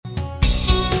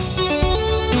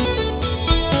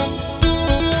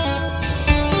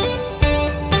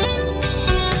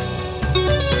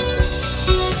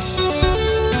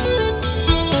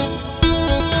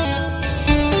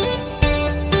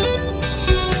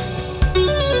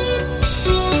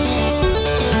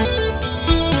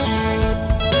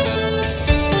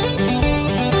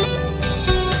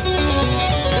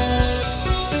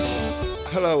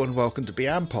welcome to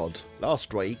Beyond Pod.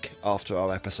 Last week, after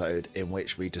our episode in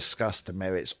which we discussed the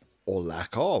merits or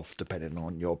lack of, depending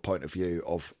on your point of view,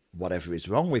 of whatever is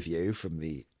wrong with you from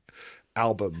the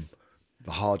album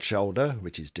The Hard Shoulder,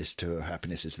 which is Disc 2 of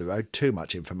Happiness is the Road, too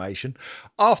much information.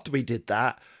 After we did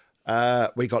that,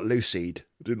 we got Lucy'd,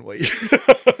 didn't we?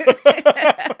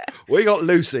 We got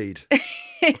Lucy'd.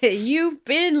 You've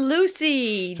been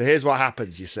Lucy'd. So here's what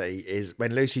happens, you see, is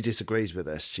when Lucy disagrees with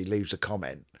us, she leaves a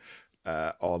comment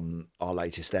on our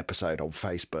latest episode on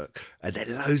Facebook, and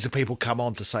then loads of people come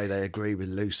on to say they agree with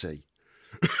Lucy.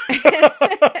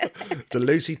 So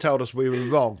Lucy told us we were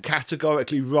wrong,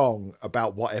 categorically wrong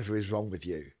about whatever is wrong with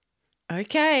you.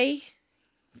 Okay,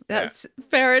 that's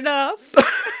fair enough.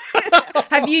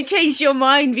 Have you changed your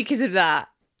mind because of that?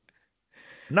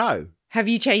 No. Have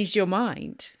you changed your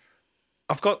mind?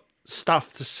 I've got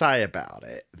stuff to say about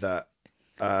it that,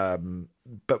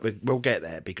 but we'll get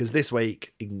there, because this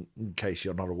week, in case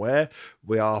you're not aware,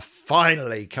 we are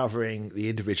finally covering the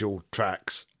individual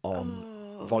tracks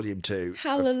on Volume 2.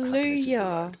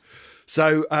 Hallelujah.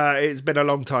 So it's been a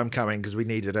long time coming because we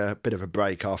needed a bit of a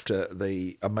break after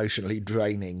the emotionally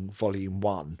draining Volume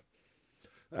 1.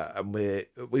 And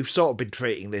we've sort of been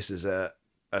treating this as a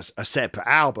separate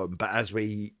album, but as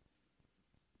we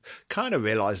kind of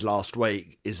realised last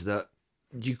week, is that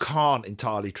you can't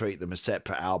entirely treat them as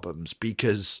separate albums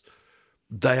because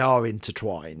they are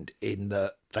intertwined in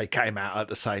that they came out at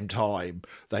the same time.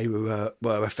 They were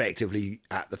effectively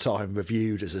at the time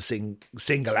reviewed as a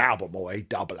single album, or a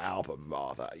double album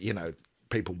rather. You know,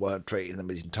 people weren't treating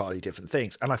them as entirely different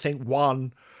things. And I think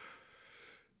one,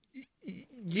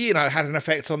 you know, had an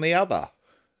effect on the other.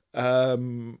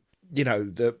 You know,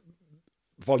 the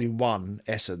Volume 1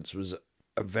 Essence was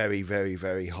a very, very,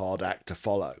 very hard act to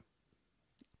follow.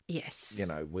 Yes. You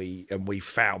know, we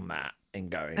found that in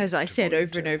going. As I said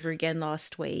over and over again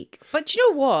last week. But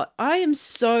you know what? I am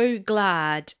so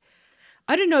glad.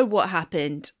 I don't know what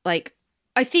happened. Like,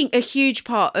 I think a huge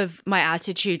part of my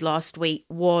attitude last week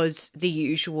was the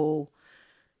usual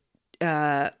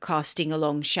casting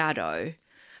along shadow.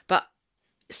 But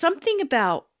something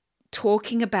about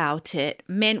talking about it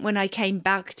meant when I came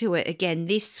back to it again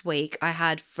this week, I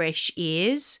had fresh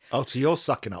ears. Oh, so you're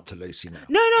sucking up to Lucy now?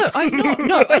 No, I'm not.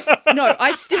 No,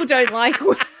 I still don't like.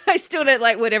 I still don't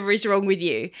like whatever is wrong with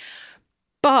you.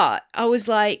 But I was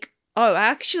like, oh, I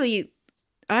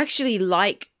actually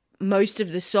like most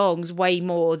of the songs way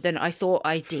more than I thought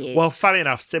I did. Well, funny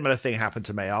enough, similar thing happened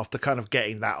to me after kind of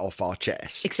getting that off our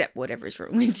chest. Except whatever is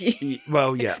wrong with you.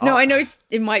 Well, yeah. No, I know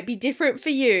it might be different for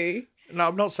you. No,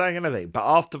 I'm not saying anything. But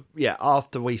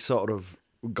after we sort of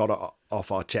got it off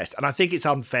our chest, and I think it's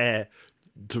unfair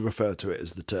to refer to it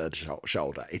as the turd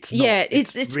shoulder. It's not. Yeah,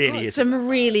 it's really got some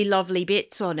really lovely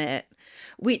bits on it,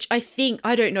 which I think,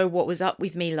 I don't know what was up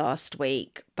with me last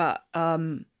week, but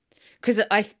because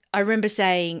I remember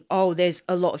saying, oh, there's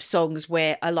a lot of songs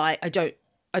where I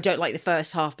don't like the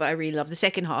first half, but I really love the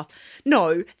second half.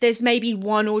 No, there's maybe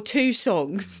one or two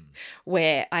songs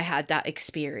where I had that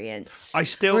experience. I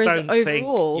still Whereas don't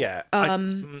overall, think.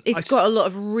 Yeah, it's got a lot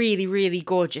of really, really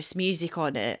gorgeous music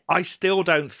on it. I still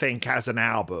don't think as an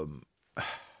album.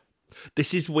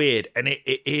 This is weird, and it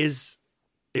is.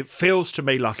 It feels to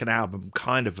me like an album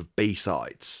kind of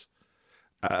B-sides.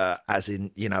 As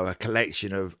in, you know, a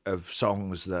collection of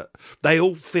songs that they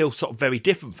all feel sort of very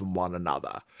different from one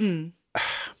another.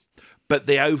 But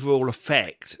the overall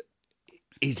effect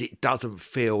is it doesn't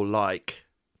feel like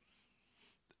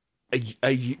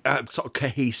a sort of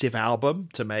cohesive album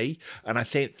to me. And I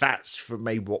think that's, for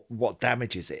me, what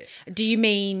damages it. Do you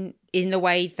mean in the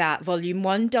way that Volume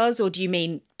 1 does, or do you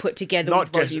mean put together with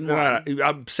Volume 1? No,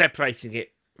 I'm separating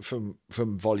it from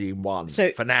Volume 1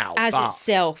 so for now. As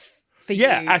itself, for you.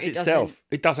 Yeah, as itself.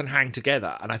 It doesn't hang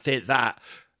together. And I think that...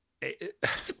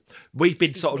 we've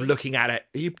been sort of looking at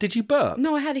it. Did you burp?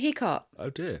 No, I had a hiccup. Oh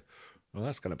dear. Well,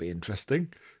 that's going to be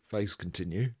interesting. Please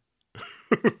continue.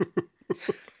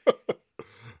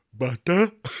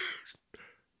 Butter.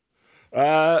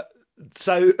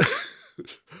 So,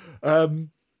 and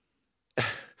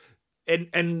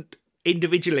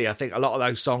individually, I think a lot of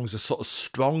those songs are sort of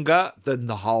stronger than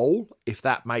the whole, if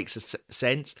that makes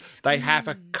sense. They have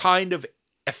a kind of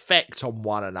effect on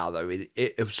one another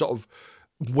of sort of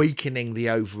weakening the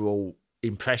overall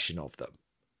impression of them.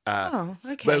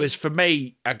 Okay. Whereas for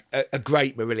me, a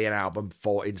great Marillion album,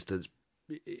 for instance,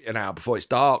 An Hour Before It's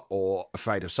Dark, or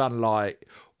Afraid of Sunlight,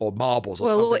 or Marbles, or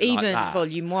something like that. Or even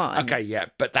Volume 1. Okay, yeah,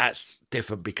 but that's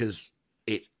different because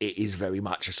it is very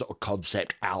much a sort of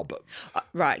concept album.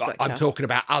 Right, gotcha. I'm talking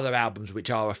about other albums which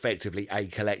are effectively a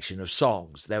collection of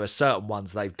songs. There are certain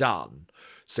ones they've done,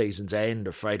 Season's End,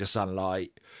 Afraid of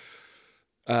Sunlight,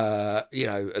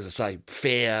 As I say,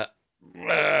 Fear,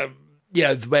 where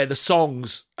the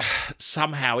songs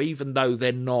somehow, even though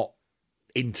they're not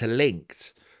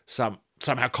interlinked,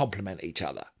 somehow complement each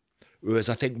other. Whereas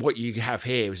I think what you have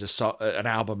here is an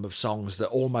album of songs that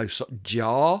almost sort of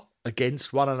jar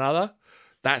against one another.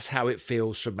 That's how it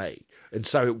feels for me. And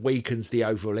so it weakens the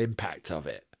overall impact of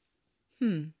it.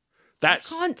 I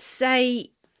can't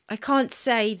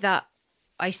say that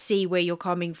I see where you're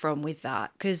coming from with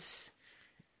that, because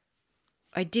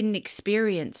I didn't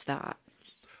experience that.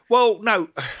 Well, no,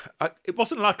 it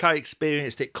wasn't like I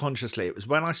experienced it consciously. It was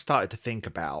when I started to think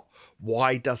about,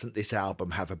 why doesn't this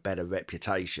album have a better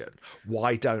reputation?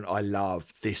 Why don't I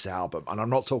love this album? And I'm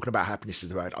not talking about Happiness is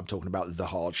the Road. I'm talking about The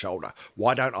Hard Shoulder.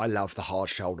 Why don't I love The Hard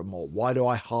Shoulder more? Why do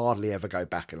I hardly ever go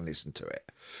back and listen to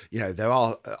it? There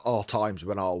are times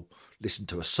when I'll listen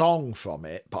to a song from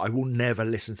it, but I will never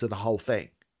listen to the whole thing.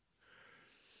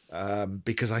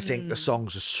 Because I think the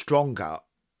songs are stronger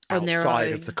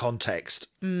outside of the context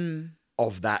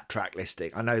of that track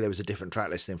listing. I know there was a different track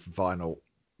listing for vinyl.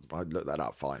 I looked that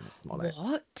up. Fine.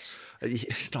 What?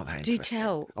 It's not that Do interesting.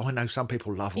 tell. Oh, I know some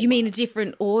people love it. You mean a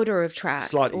different order of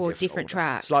tracks, Slightly or different order.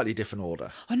 tracks? Slightly different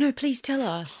order. Oh no! Please tell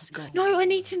us. God. No, I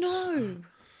need to know.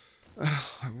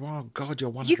 Oh God, you're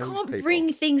one You of those can't people.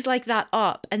 bring things like that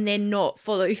up and then not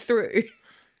follow through.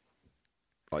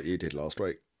 Like you did last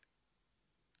week.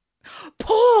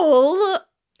 Paul!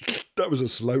 That was a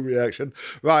slow reaction.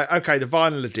 Right, okay, the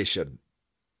vinyl edition.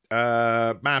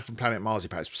 Man from Planet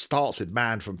Marzipan. Starts with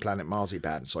Man from Planet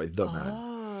Marzipan. Sorry, The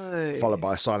Man. Followed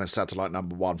by Silent Satellite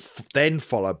 #1. Then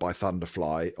followed by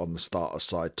Thunderfly on the start of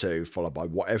side 2. Followed by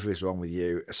Whatever Is Wrong With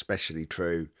You, Especially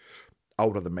True.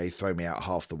 Older Than Me, Throw Me Out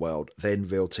Half the World. Then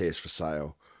Real Tears for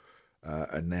Sale.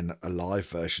 And then a live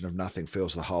version of Nothing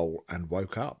Fills the Hole and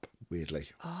Woke Up, weirdly.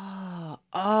 Oh,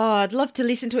 I'd love to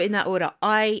listen to it in that order.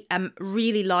 I am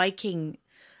really liking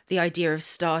the idea of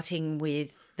starting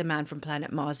with The Man from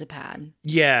Planet Marzipan.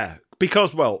 Yeah,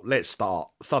 because, well, let's start.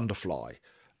 Thunderfly.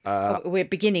 We're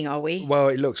beginning, are we? Well,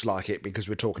 it looks like it, because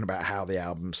we're talking about how the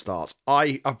album starts.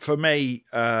 For me,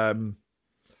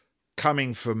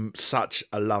 coming from such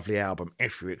a lovely album,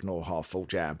 if you ignore Half Full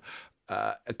Jam,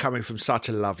 coming from such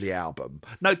a lovely album.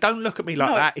 No, don't look at me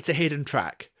like that. It's a hidden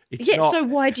track. It's not. So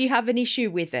why do you have an issue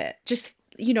with it? Just,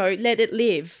 let it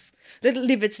live. Let it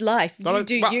live its life.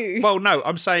 You. Well, no,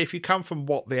 I'm saying if you come from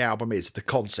what the album is, the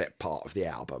concept part of the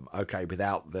album, okay,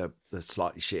 without the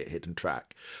slightly shit hidden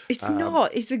track. It's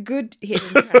not. It's a good hidden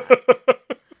track.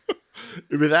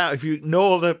 If you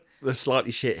ignore the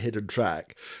slightly shit hidden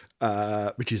track,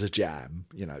 which is a jam,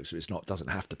 so it's doesn't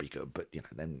have to be good, but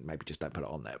then maybe just don't put it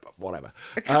on there, but whatever.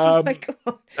 Oh my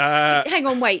God. Hang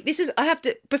on, wait.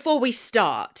 Before we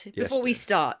start,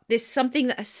 there's something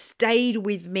that has stayed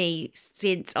with me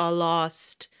since our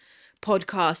last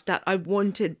podcast that I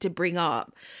wanted to bring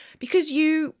up, because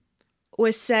you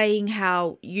were saying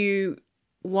how you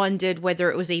wondered whether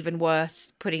it was even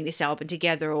worth putting this album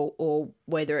together or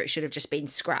whether it should have just been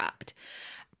scrapped.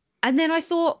 And then I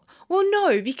thought, well,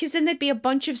 no, because then there'd be a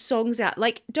bunch of songs out.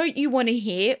 Like, don't you want to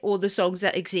hear all the songs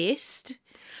that exist?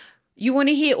 You want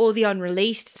to hear all the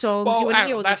unreleased songs. You want to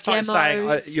hear all the demos.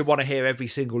 Like saying you want to hear every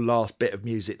single last bit of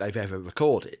music they've ever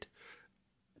recorded.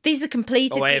 These are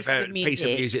completed pieces of music. Piece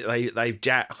of music they've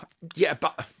yeah,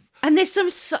 but and there's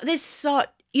such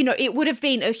it would have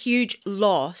been a huge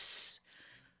loss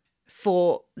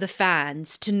for the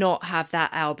fans to not have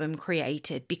that album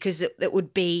created, because it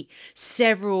would be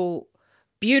several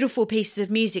beautiful pieces of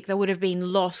music that would have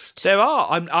been lost. There are.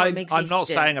 I'm not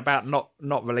saying about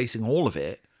not releasing all of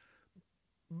it,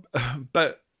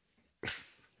 but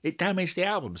it damaged the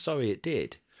album. Sorry, it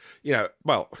did.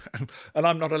 Well, and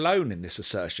I'm not alone in this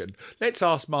assertion. Let's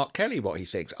ask Mark Kelly what he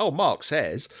thinks. Oh, Mark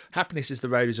says Happiness is the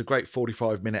Road is a great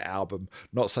 45-minute album,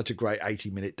 not such a great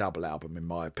 80-minute double album, in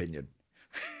my opinion.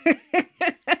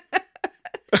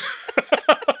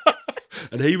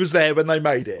 And he was there when they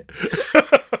made it.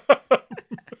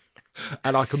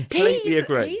 And I completely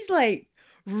agree. He's like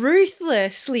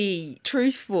ruthlessly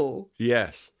truthful.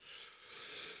 Yes.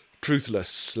 Truthful.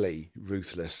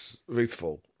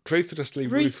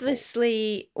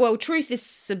 Well, truth is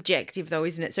subjective though,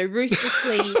 isn't it? So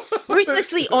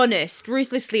ruthlessly honest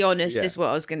is what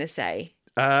I was going to say.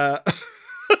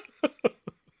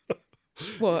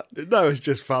 What? No, it's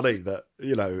just funny that,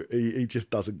 he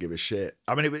just doesn't give a shit.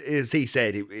 I mean, as he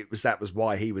said, that was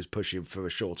why he was pushing for a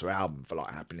shorter album for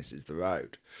like Happiness is the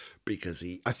Road, because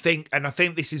I think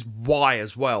this is why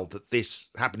as well that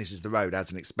this Happiness is the Road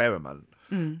as an experiment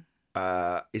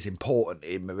is important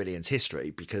in Marillion's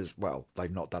history because, well,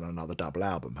 they've not done another double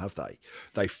album, have they?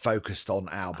 They focused on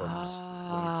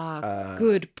albums.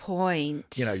 Good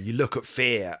point. You know, you look at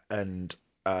Fear and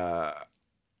an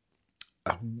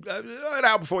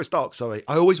album before it starts. Sorry,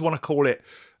 I always want to call it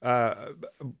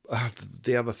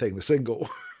the other thing, the single.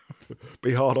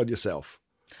 Be Hard on Yourself.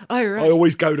 Oh, right. I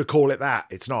always go to call it that.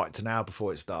 It's not. It's an hour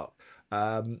before it starts.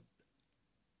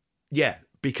 Yeah,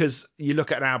 because you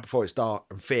look at an hour before it starts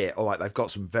and Fear. All right, they've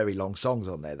got some very long songs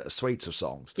on there that are suites of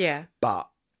songs. Yeah, but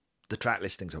the track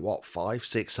listings are what, 5,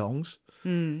 6 songs.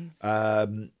 Mm.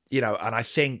 You know, and I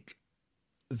think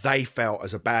they felt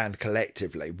as a band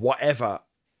collectively, whatever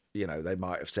they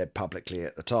might have said publicly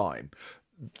at the time,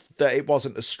 that it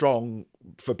wasn't as strong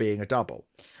for being a double.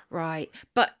 Right.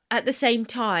 But at the same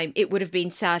time, it would have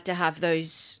been sad to have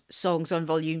those songs on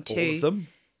volume 2. All of them?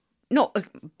 Not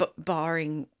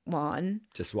barring one.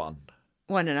 Just one.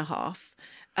 1.5.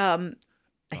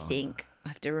 I think. I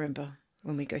have to remember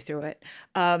when we go through it.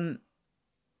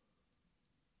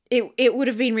 It would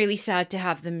have been really sad to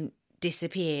have them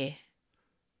disappear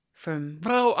from...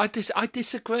 Well, I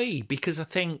disagree because I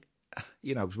think,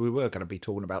 we were going to be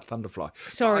talking about Thunderfly.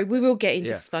 Sorry, we will get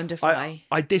into Thunderfly.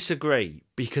 I disagree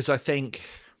because I think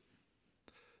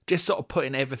just sort of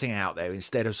putting everything out there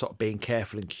instead of sort of being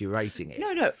careful and curating it.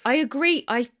 No, I agree.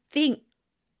 I think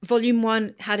Volume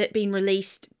 1, had it been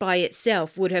released by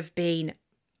itself, would have been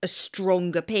a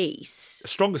stronger piece. A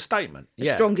stronger statement.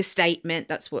 Yeah. A stronger statement.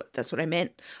 That's what I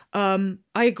meant. I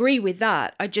agree with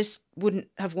that. I just wouldn't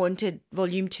have wanted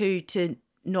Volume 2 to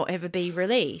not ever be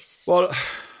released. Well,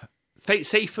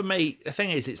 see, for me, the thing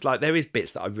is, it's like there is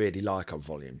bits that I really like on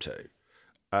Volume 2.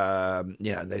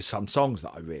 There's some songs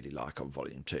that I really like on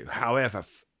Volume 2. However,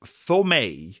 for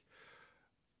me,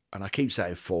 and I keep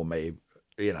saying for me,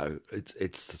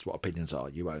 it's that's what opinions are.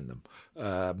 You own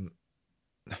them.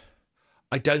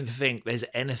 I don't think there's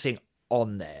anything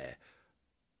on there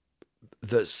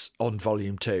that's on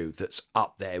Volume 2 that's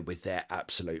up there with their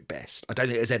absolute best. I don't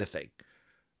think there's anything.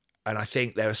 And I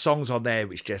think there are songs on there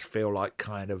which just feel like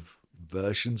kind of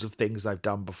versions of things they've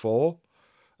done before.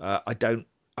 I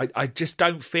just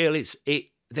don't feel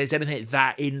there's anything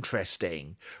that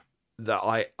interesting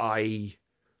that I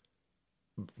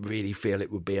really feel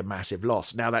it would be a massive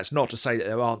loss. Now, that's not to say that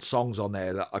there aren't songs on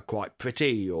there that are quite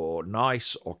pretty or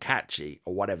nice or catchy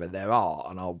or whatever. There are,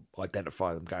 and I'll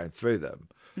identify them going through them.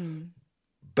 Mm.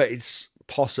 But it's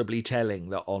possibly telling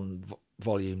that on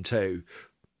Volume 2,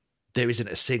 there isn't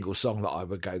a single song that I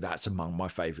would go, that's among my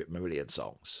favourite Marillion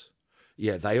songs.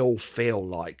 Yeah, they all feel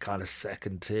like kind of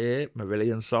second tier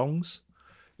Marillion songs.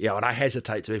 Yeah, and I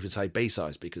hesitate to even say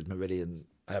B-sides because Marillion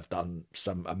have done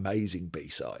some amazing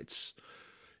B-sides.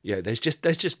 It's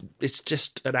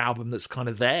just an album that's kind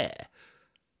of there.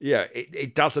 Yeah,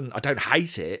 it doesn't, I don't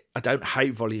hate it. I don't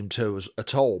hate Volume 2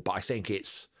 at all, but I think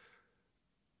it's,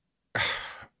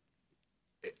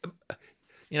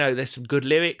 there's some good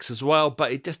lyrics as well,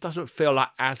 but it just doesn't feel like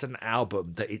as an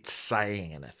album that it's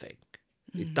saying anything.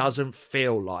 It doesn't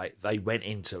feel like they went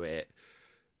into it.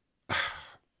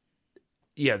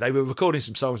 They were recording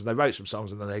some songs and they wrote some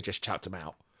songs and then they just chucked them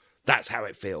out. That's how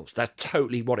it feels. That's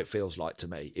totally what it feels like to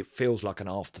me. It feels like an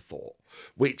afterthought,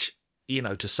 which,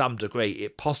 to some degree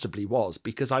it possibly was,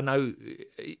 because I know,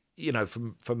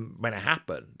 from when it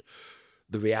happened,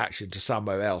 the reaction to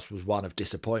Somewhere Else was one of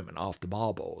disappointment after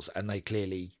Marbles, and they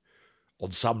clearly,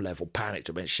 on some level, panicked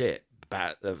and went, shit,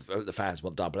 the fans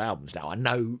want double albums now. I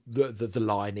know the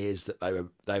line is that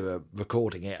they were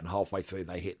recording it and halfway through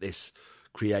they hit this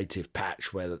creative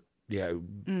patch where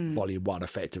Volume 1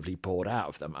 effectively poured out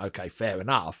of them. Okay, fair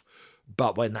enough.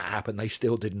 But when that happened, they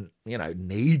still didn't,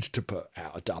 need to put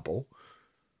out a double,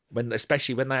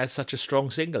 especially when they had such a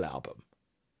strong single album.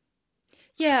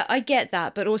 Yeah, I get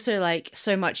that. But also, like,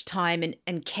 so much time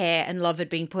and care and love had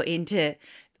been put into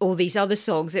all these other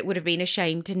songs, it would have been a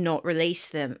shame to not release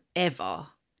them ever.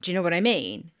 Do you know what I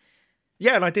mean?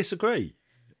 Yeah, and I disagree.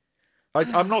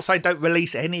 I'm not saying don't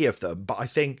release any of them, but I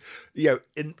think,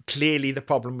 clearly the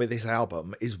problem with this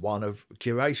album is one of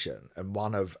curation and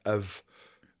one of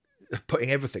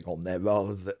putting everything on there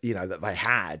rather than, that they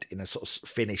had in a sort of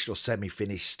finished or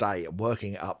semi-finished state and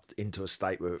working it up into a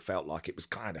state where it felt like it was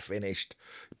kind of finished.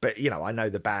 But, I know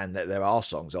the band that there are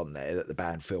songs on there that the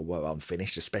band feel were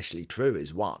unfinished, especially True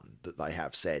is one that they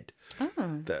have said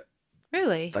that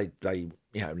really they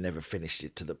never finished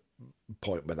it to the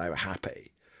point where they were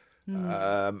happy.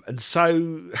 And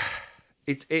so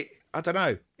it I don't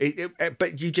know.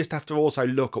 But you just have to also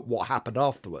look at what happened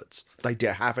afterwards. They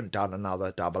haven't done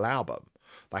another double album.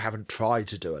 They haven't tried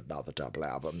to do another double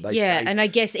album. And I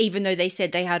guess even though they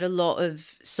said they had a lot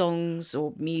of songs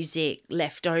or music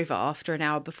left over after an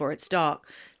hour before it's dark,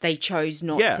 they chose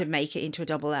not to make it into a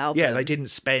double album. Yeah, they didn't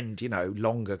spend,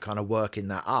 longer kind of working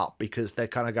that up because they're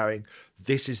kind of going,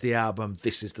 this is the album,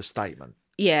 this is the statement.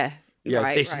 Yeah.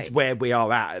 Yeah, this is where we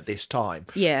are at this time.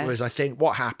 Yeah. Whereas I think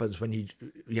what happens when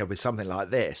with something like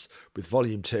this, with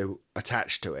Volume 2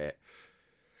 attached to it,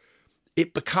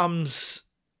 it becomes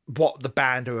what the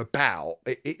band are about.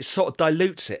 It sort of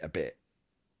dilutes it a bit.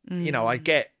 I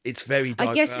get it's very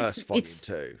diverse. I guess Volume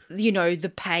 2.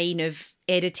 The pain of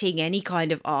editing any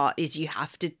kind of art is you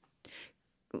have to,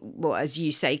 well, as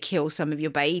you say, kill some of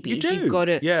your babies.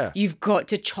 You've got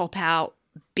to chop out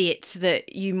bits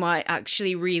that you might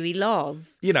actually really love,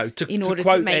 in order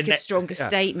to make a stronger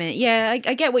statement. Yeah, I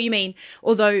get what you mean.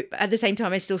 Although at the same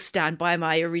time, I still stand by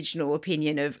my original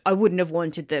opinion of I wouldn't have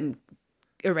wanted them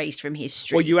erased from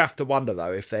history. Well, you have to wonder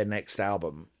though if their next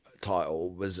album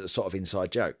title was a sort of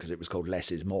inside joke because it was called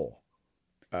Less Is More.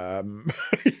 You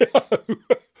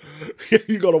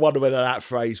got to wonder whether that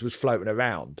phrase was floating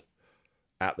around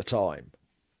at the time.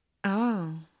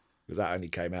 Oh, because that only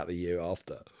came out the year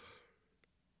after.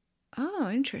 Oh,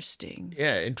 interesting.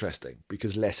 Yeah, interesting.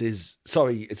 Because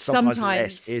sometimes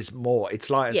less is more. It's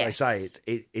like, as they say,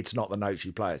 it's not the notes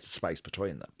you play, it's the space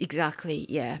between them. Exactly,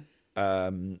 yeah.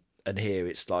 And here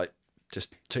it's like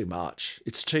just too much.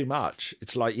 It's too much.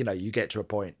 It's like, you get to a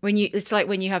point. It's like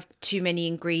when you have too many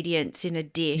ingredients in a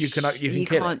dish. You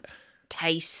can't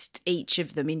taste each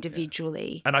of them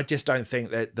individually. Yeah. And I just don't think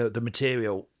that the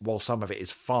material, while some of it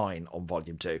is fine on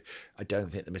Volume 2, I don't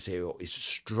think the material is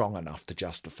strong enough to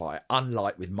justify it,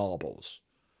 unlike with Marbles.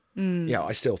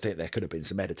 I still think there could have been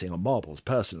some editing on Marbles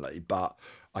personally, but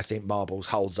I think Marbles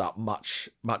holds up much,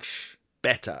 much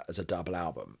better as a double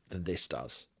album than this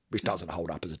does, which doesn't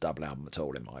hold up as a double album at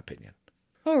all, in my opinion.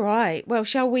 All right. Well,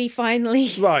 shall we finally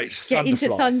get into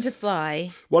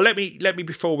Thunderfly? Well, let me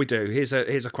before we do. Here's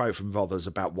a quote from Rothers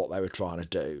about what they were trying to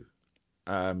do.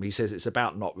 He says it's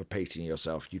about not repeating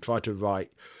yourself. You try to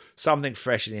write something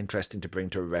fresh and interesting to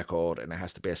bring to a record, and it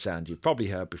has to be a sound you've probably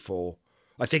heard before.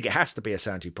 I think it has to be a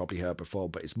sound you've probably heard before,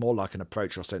 but it's more like an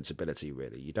approach or sensibility,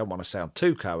 really. You don't want to sound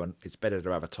too current. It's better to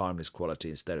have a timeless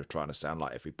quality instead of trying to sound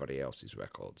like everybody else's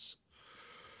records.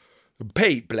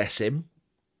 Pete, bless him.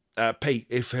 Pete,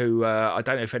 I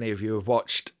don't know if any of you have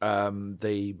watched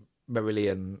the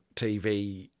Marillion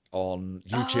TV on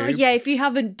YouTube. Oh, yeah, if you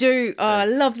haven't, I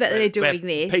love that they're doing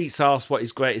this. Pete's asked what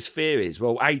his greatest fear is.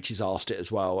 Well, H has asked it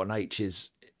as well, and H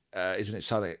is, isn't it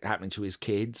something happening to his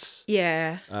kids?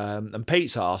 Yeah. And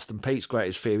Pete's asked, and Pete's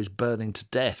greatest fear is burning to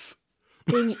death.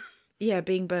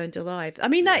 Being burned alive. I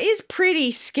mean, that is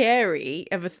pretty scary.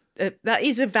 That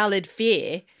is a valid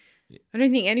fear. I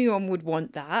don't think anyone would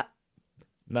want that.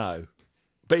 No,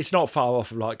 but it's not far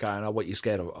off of like going, what you're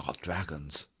scared of? Oh,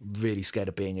 dragons. Really scared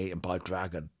of being eaten by a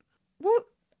dragon. What?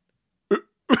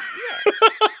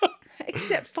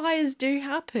 Except fires do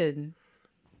happen.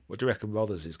 What do you reckon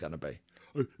Rothers is going to be?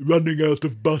 Running out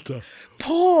of butter.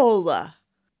 Paul! I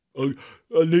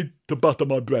need to butter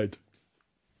my bread.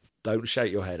 Don't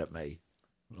shake your head at me.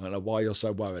 I don't know why you're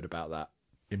so worried about that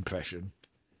impression.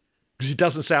 Because he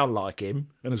doesn't sound like him,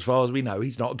 and as far as we know,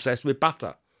 he's not obsessed with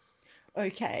butter.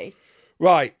 Okay.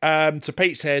 Right. So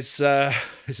Pete says,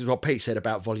 this is what Pete said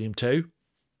about Volume 2.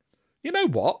 You know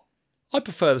what? I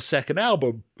prefer the second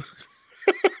album.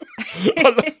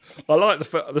 I like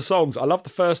the songs. I love the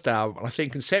first album, and I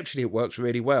think conceptually it works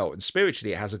really well, and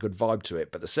spiritually it has a good vibe to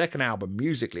it, but the second album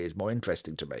musically is more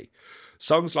interesting to me.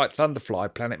 Songs like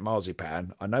Thunderfly, Planet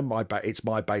Marzipan, I know it's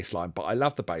my bass line, but I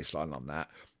love the bass line on that.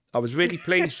 I was really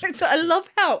pleased. So I love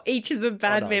how each of the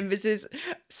band members is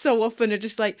so often are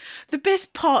just like, the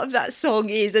best part of that song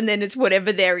is, and then it's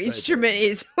whatever their instrument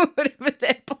is, whatever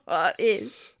their part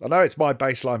is. I know it's my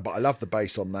bass line, but I love the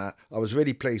bass on that. I was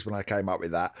really pleased when I came up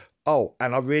with that. Oh,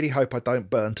 and I really hope I don't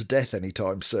burn to death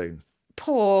anytime soon.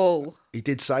 Paul. He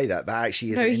did say that. That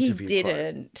actually is an interview. No, he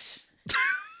didn't.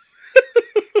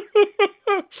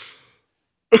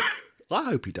 I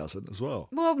hope he doesn't as well.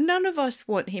 Well, none of us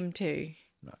want him to.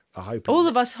 No, I hope. All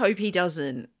of us hope he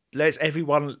doesn't. Let's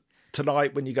everyone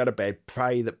tonight when you go to bed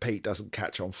pray that Pete doesn't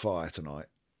catch on fire tonight.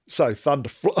 So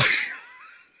Thunderfly.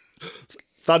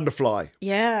 Thunderfly.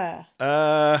 Yeah.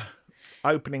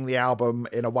 Opening the album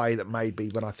in a way that made me,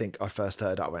 when I think I first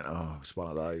heard it, I went, oh, it's one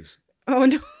of those. Oh,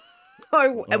 no.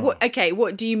 Oh. Okay,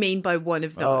 what do you mean by one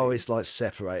of those? Oh, it's like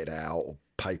Separated Out or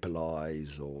Paper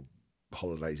Lies or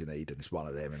Holidays in Eden. It's one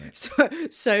of them, isn't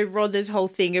it? So Rothers' whole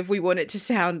thing of we want it to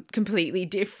sound completely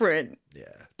different.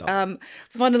 Yeah.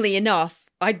 Funnily enough,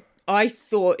 I I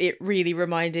thought it really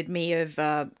reminded me of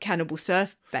Cannibal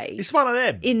Surf Babe It's one of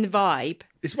them. in the vibe.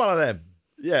 It's one of them.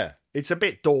 Yeah. It's a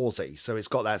bit Dawsy, so it's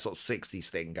got that sort of 60s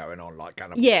thing going on like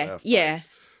Cannibal Yeah, Surf yeah,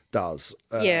 does.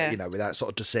 Yeah. You know, with that sort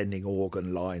of descending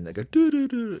organ line that go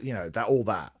doo-doo-doo, you know, that all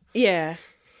that. yeah,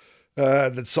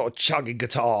 The sort of chugging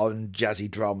guitar and jazzy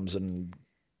drums and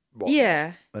whatnot.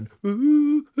 yeah. And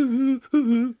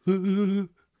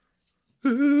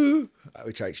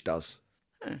which H does.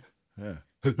 Yeah.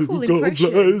 Cool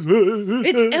impression.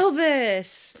 It's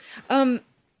Elvis. I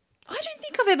don't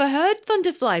think I've ever heard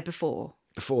Thunderfly before.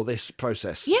 Before this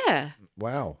process. Yeah.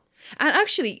 Wow. And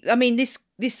actually, I mean, this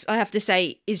I have to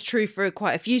say is true for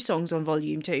quite a few songs on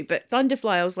Volume 2. But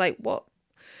Thunderfly, I was like, what?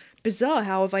 Bizarre.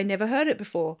 How have I never heard it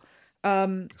before?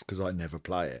 It's because I never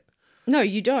play it. No,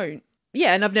 you don't.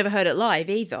 Yeah, and I've never heard it live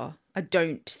either. I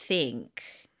don't think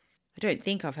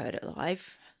I've heard it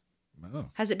live. Oh.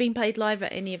 Has it been played live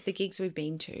at any of the gigs we've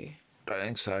been to? I don't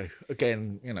think so.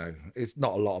 Again, you know, it's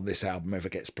not a lot on this album ever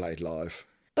gets played live.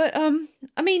 But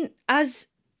I mean, as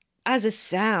a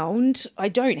sound, I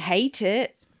don't hate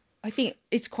it. I think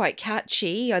it's quite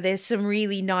catchy. There's some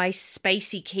really nice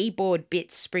spacey keyboard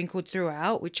bits sprinkled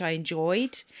throughout, which I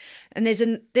enjoyed. And there's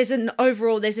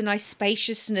a nice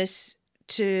spaciousness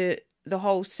to the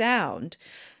whole sound.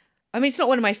 I mean, it's not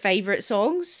one of my favourite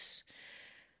songs.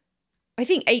 I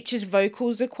think H's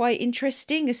vocals are quite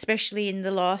interesting, especially in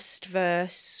the last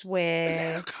verse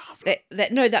where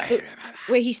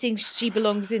where he sings "She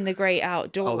belongs in the great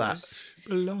outdoors." Oh, that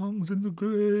belongs in the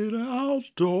great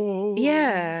outdoors.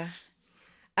 Yeah.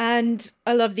 And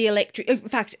I love the electric. In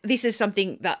fact, this is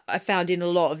something that I found in a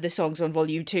lot of the songs on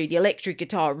Volume 2. The electric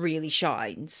guitar really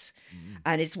shines.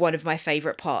 And it's one of my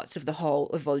favourite parts of the whole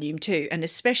of Volume 2. And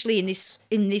especially in this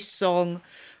song,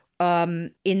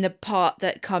 in the part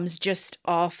that comes just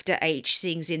after H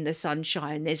sings "In the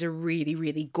Sunshine," there's a really,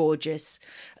 really gorgeous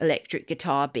electric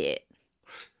guitar bit.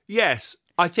 Yes,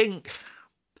 I think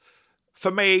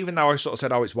for me, even though I sort of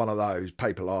said, oh, it's one of those,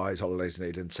 Paper Lies, Holidays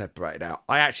Needed and Separated Out,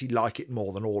 I actually like it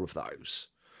more than all of those.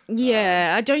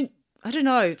 Yeah, I don't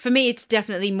know. For me, it's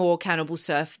definitely more Cannibal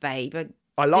Surf Babe.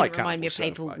 I like remind me of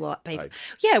Cannibal Surf Paper. Babe.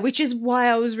 Yeah, which is why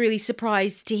I was really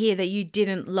surprised to hear that you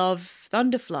didn't love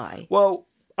Thunderfly. Well,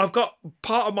 I've got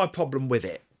part of my problem with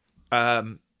it,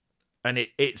 and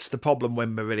it's the problem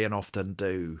when Marillion often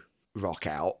do rock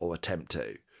out or attempt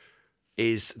to,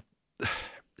 is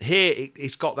here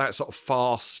it's got that sort of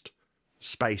fast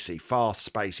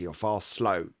spacey or fast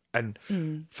slow. And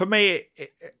for me,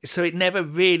 so it never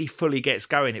really fully gets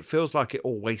going. It feels like it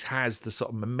always has the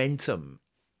sort of momentum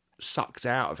sucked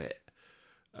out of it.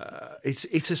 It's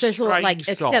a so strange sort of like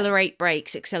song. accelerate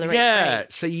brakes. Yeah,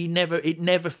 so it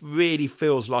never really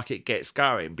feels like it gets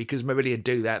going, because Marillion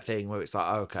do that thing where it's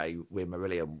like, okay, we're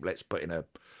Marillion, let's put in a,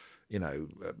 you know,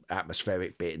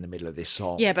 atmospheric bit in the middle of this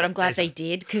song. Yeah, but I'm glad they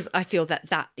did, because I feel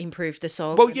that improved the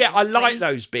song. Well, yeah, I immensely. like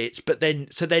those bits, but then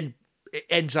it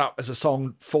ends up as a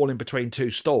song falling between two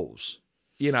stalls.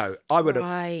 You know, I would have,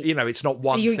 Right. you know, it's not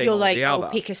one So thing you're or like, the other.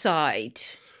 pick a side.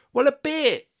 Well, a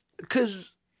bit,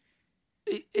 because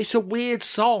it's a weird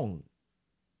song.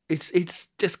 It's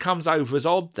just comes over as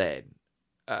odd then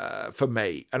for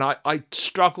me, and I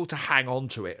struggle to hang on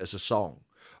to it as a song.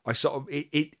 I sort of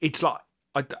it's like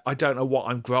I don't know what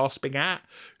I'm grasping at.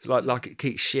 It's like it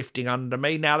keeps shifting under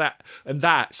me now.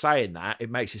 Saying that,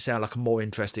 it makes it sound like a more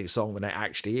interesting song than it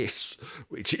actually is.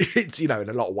 Which it's, you know, in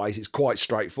a lot of ways it's quite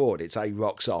straightforward. It's a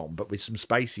rock song, but with some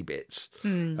spacey bits.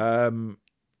 So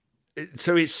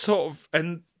it's sort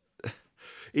of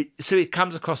it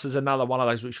comes across as another one of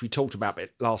those which we talked about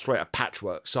last week, a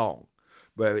patchwork song,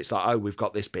 where it's like, oh, we've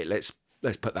got this bit, let's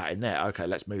put that in there. Okay,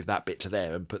 let's move that bit to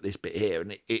there and put this bit here,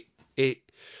 and it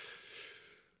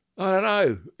I don't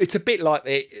know. It's a bit like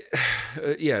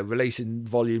releasing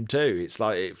Volume 2. It's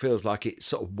like it feels like it's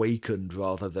sort of weakened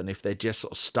rather than if they're just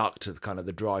sort of stuck to the kind of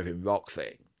the driving rock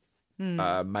thing.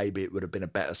 Maybe it would have been a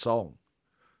better song.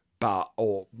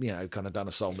 Or, you know, kind of done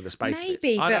a song with the space bits.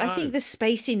 Maybe, but I know. think the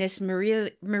spaciness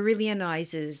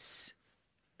Marillionizes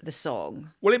the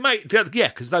song. Well,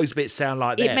 because those bits sound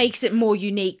like It them. makes it more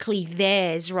uniquely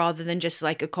theirs rather than just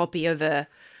like a copy of a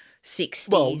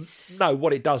 60s. Well, no,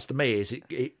 what it does to me is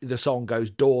the song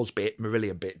goes Doors bit,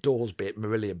 Marillion bit, Doors bit,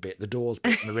 Marillion bit, the Doors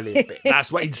bit, Marillion bit.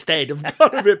 That's what, instead of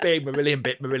it being Marillion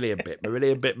bit, Marillion bit,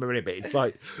 Marillion bit, Marillion bit. It's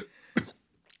like,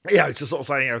 it's just sort of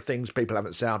saying, things people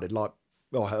haven't sounded like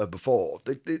or heard before.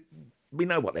 We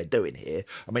know what they're doing here.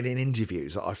 I mean, in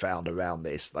interviews that I found around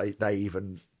this, they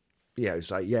even,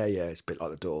 say, yeah, it's a bit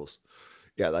like the Doors.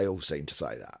 Yeah, they all seem to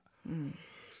say that.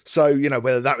 So,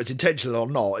 whether that was intentional or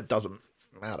not, it doesn't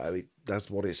matter. That's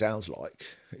what it sounds like.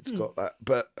 It's got that.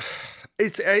 But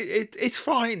It's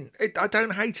fine. I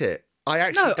don't hate it. I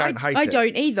actually No, don't hate it. I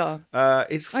don't either.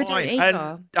 It's I fine. don't either.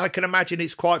 And I can imagine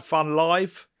it's quite fun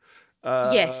live.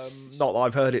 Yes. Not that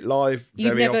I've heard it live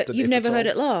You've very never often. you've if never at heard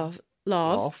all. it laugh.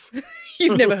 Laugh.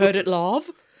 You've never heard it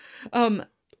laugh. Thunderfly.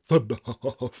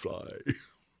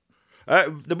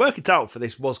 The working title for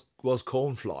this was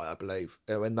Cornfly, I believe.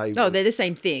 When they No, they're the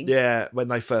same thing. yeah, when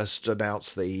they first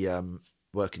announced the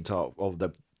working title of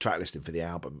the track listing for the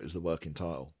album, it was the working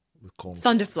title. Cornfly.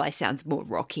 Thunderfly sounds more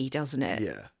rocky, doesn't it?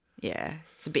 Yeah. Yeah,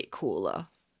 it's a bit cooler.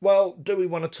 Well, do we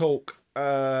want to talk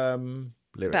lyrics?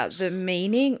 About the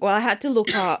meaning? Well, I had to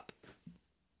look up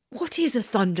what is a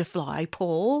thunderfly,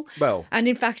 Paul? Well, And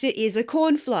in fact, it is a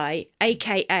cornfly,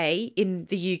 aka in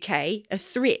the UK, a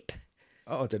thrip.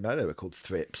 I didn't know they were called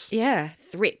thrips. Yeah,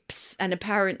 thrips. And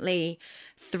apparently,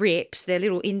 thrips, they're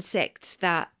little insects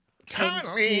that tend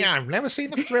to... I've never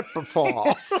seen a thrip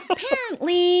before.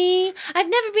 Apparently, I've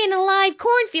never been in a live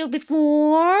cornfield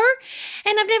before,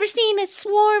 and I've never seen a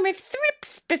swarm of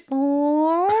thrips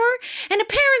before, and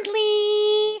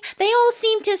apparently they all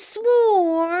seem to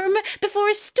swarm before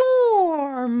a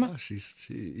storm. Oh,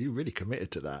 you really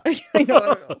committed to that. I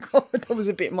know, oh God, that was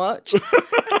a bit much.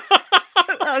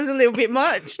 That was a little bit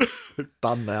much.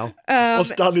 Done now.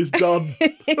 What's done is done.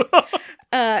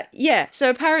 Yeah, so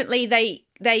apparently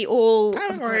they all...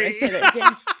 Oh God, I said it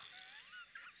again.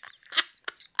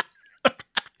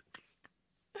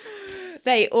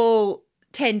 They all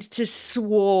tend to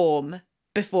swarm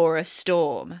before a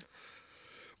storm.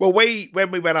 Well,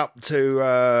 when we went up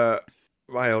to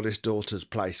my oldest daughter's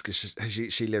place, because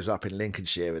she lives up in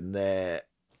Lincolnshire, and their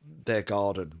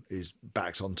garden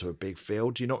backs onto a big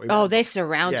field. Do you not remember? Oh, they're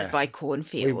surrounded Yeah. by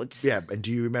cornfields. And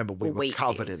do you remember we Or were wheat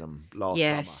covered fields. in them last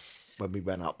Yes. summer when we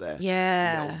went up there?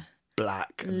 Yeah. Little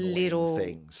black annoying Little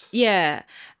things. Yeah.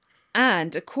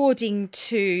 And according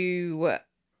to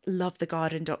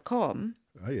lovethegarden.com,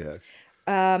 Oh yeah.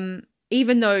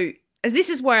 even though this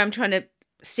is where I'm trying to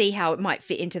see how it might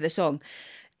fit into the song.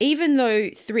 Even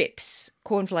though thrips,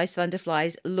 cornflies,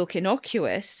 thunderflies look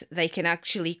innocuous, they can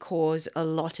actually cause a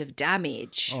lot of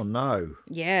damage. Oh no.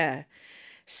 Yeah.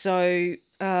 So,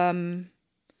 I don't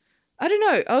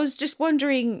know. I was just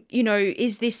wondering,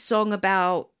 is this song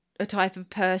about a type of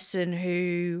person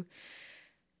who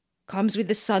comes with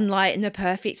the sunlight and the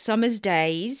perfect summer's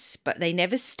days, but they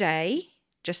never stay,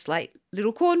 just like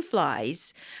little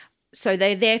cornflies? So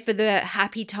they're there for the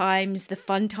happy times, the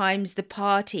fun times, the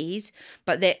parties,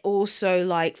 but they're also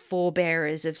like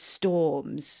forebearers of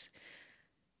storms,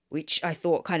 which I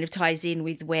thought kind of ties in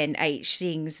with when H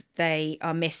sings they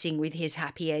are messing with his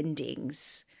happy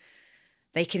endings.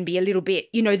 They can be a little bit,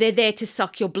 they're there to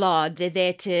suck your blood. They're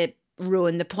there to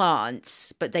ruin the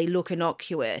plants, but they look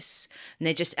innocuous and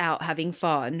they're just out having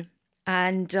fun.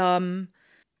 And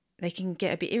they can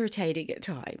get a bit irritating at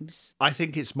times. I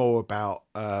think it's more about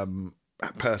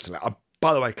personally.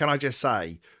 By the way, can I just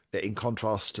say that in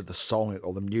contrast to the song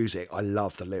or the music, I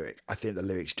love the lyric. I think the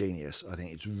lyric's genius. I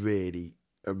think it's really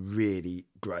a really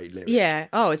great lyric. Yeah.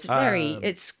 Oh, it's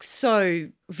it's so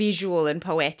visual and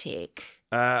poetic.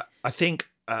 I think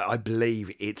I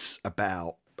believe it's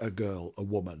about a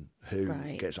woman who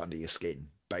gets under your skin,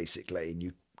 basically, and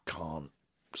you can't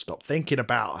stop thinking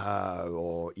about her,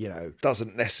 or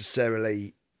doesn't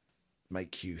necessarily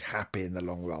make you happy in the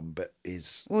long run, but it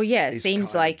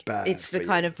seems like it's the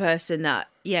kind of person that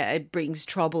it brings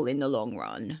trouble in the long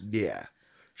run. Yeah,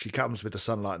 she comes with the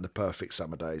sunlight and the perfect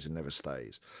summer days and never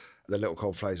stays. The little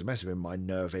cornflies are messing with my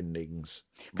nerve endings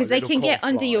because they can get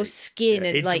under your skin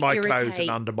and into my irritate. clothes and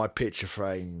under my picture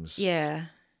frames. Yeah.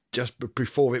 Just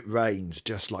before it rains,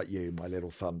 just like you, my little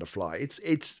thunderfly.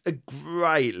 It's a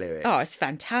great lyric. Oh, it's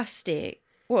fantastic.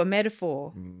 What a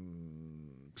metaphor.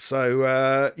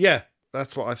 So,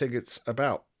 that's what I think it's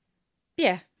about.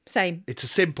 Yeah, same. It's a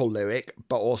simple lyric,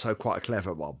 but also quite a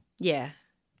clever one. Yeah.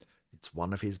 It's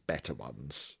one of his better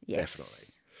ones, Yes.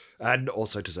 definitely. And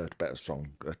also deserved a better song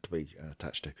to be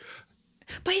attached to.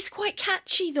 But it's quite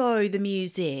catchy, though, the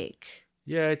music.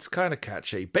 Yeah, it's kind of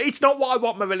catchy, but it's not what I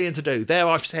want Marillion to do. There,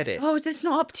 I've said it. Oh, that's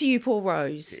not up to you, Paul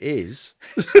Rose. It is.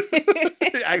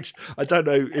 Actually, I don't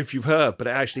know if you've heard, but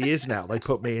it actually is now. They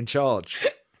put me in charge.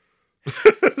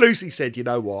 Lucy said, you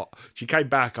know what? She came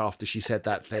back after she said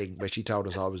that thing where she told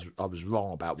us I was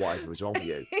wrong about whatever was wrong with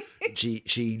you.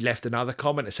 She left another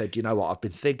comment and said, you know what? I've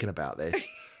been thinking about this.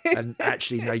 And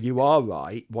actually, no, you are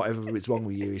right. Whatever is wrong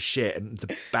with you is shit. And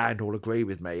the band all agree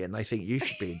with me and they think you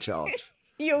should be in charge.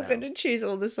 You're going to choose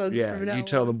all the songs from now you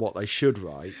tell on. them what they should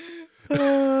write.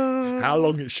 How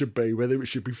long it should be, whether it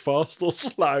should be fast or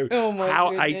slow,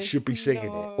 how H should be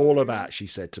singing it. All of that, she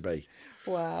said to me.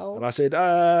 Wow. And I said,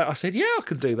 yeah, I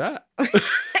can do that.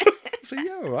 So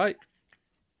yeah, all right.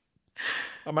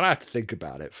 I mean, I have to think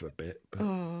about it for a bit. But,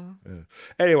 Oh, yeah.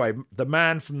 Anyway, the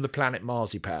man from the planet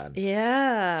Marzipan.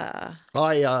 yeah.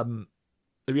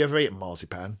 Have you ever eaten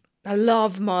marzipan? I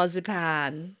love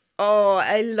marzipan. Oh,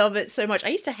 I love it so much. I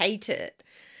used to hate it.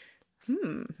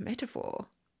 Metaphor.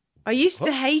 I used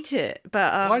to hate it,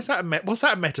 but Why is that what's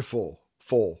that a metaphor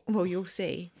for? well, you'll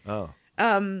see. Oh,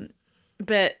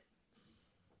 But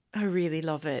I really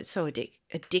love it. It's so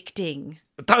addicting.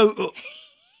 don't.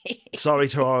 Sorry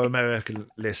to our American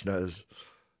listeners.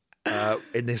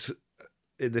 In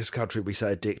this country, we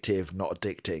say addictive, not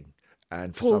addicting.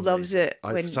 And for Paul some loves reason, it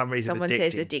when for some reason, someone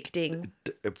says addicting.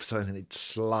 For something it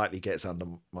slightly gets under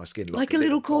my skin, Like a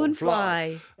little corn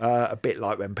fly. A bit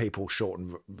like when people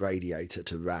shorten radiator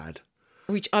to rad.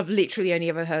 Which I've literally only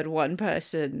ever heard one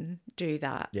person do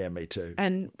that. Yeah, me too.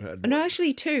 And no,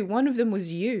 actually two. One of them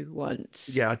was you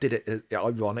once. Yeah, I did it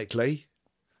ironically.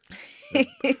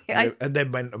 And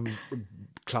then went and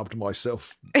clubbed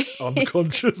myself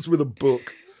unconscious with a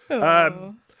book.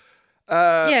 Oh.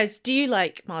 Yes, do you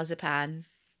like marzipan?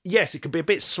 Yes, it can be a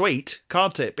bit sweet,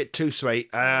 can't it? A bit too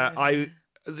sweet.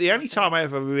 The only time I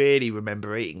ever really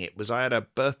remember eating it was I had a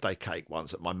birthday cake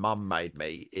once that my mum made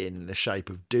me in the shape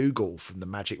of Dougal from the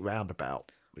Magic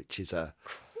Roundabout, which is a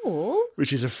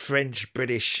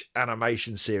French-British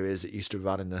animation series that used to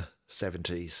run in the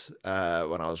 70s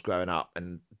when I was growing up.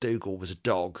 And Dougal was a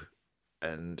dog,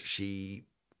 and she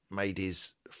made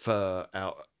his fur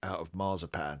out of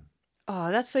marzipan.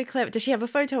 Oh, that's so clever. Does she have a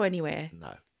photo anywhere?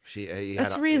 No, he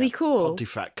That's had really cool.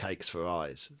 Pontefract cakes for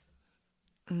eyes.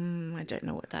 I don't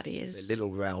know what that is. They're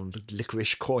little round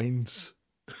licorice coins.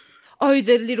 Oh,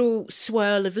 the little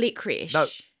swirl of licorice. No.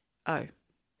 Oh,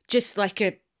 just like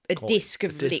a disc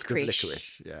of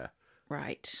licorice. Yeah.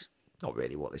 Right. Not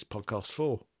really what this podcast's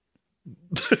for.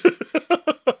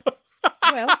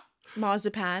 Well,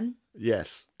 marzipan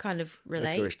Yes. kind of Licorice,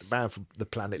 relates. the man from the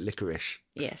planet Licorice.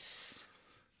 Yes.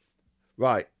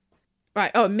 Right.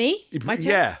 Right. Oh, me? My turn?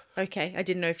 Yeah. Okay. I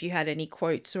didn't know if you had any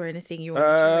quotes or anything you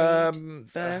wanted to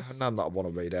read first. None that I want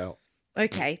to read out.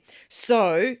 Okay.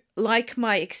 So, like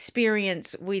my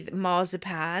experience with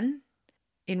marzipan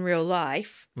in real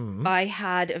life, I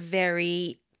had a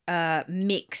very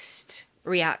mixed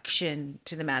reaction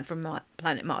to the man from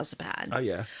planet Marzipan. Oh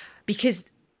yeah. Because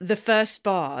the first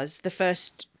bars, the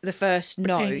first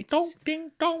notes, Ding dong,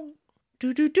 ding dong.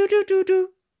 do do do do do do.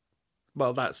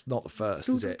 Well, that's not the first,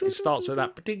 is it? It starts with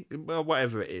that, well,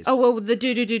 whatever it is. Oh well, the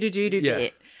do do do do do do Yeah.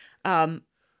 bit.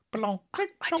 Belong. I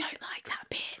don't like that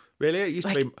bit. Really? It used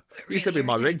to be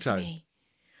my irritates ringtone. me.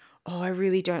 Oh, I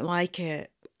really don't like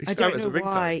it. It's I don't as a know ringtone.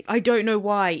 why. I don't know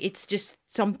why. It's just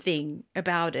something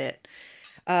about it.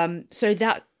 So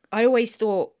that I always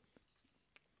thought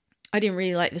I didn't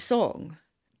really like the song,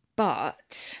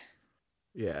 but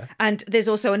Yeah. and there's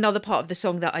also another part of the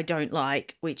song that I don't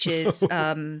like, which is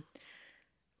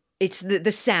it's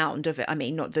the sound of it. I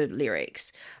mean, not the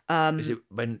lyrics. Is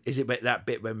it that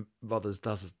bit when Rothers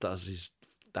does his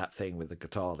that thing with the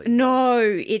guitar? That he No,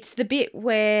 it's the bit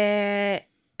where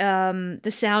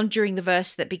the sound during the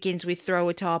verse that begins with "throw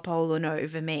a tarpaulin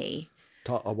over me."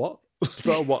 does? A what?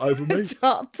 Throw a what over me?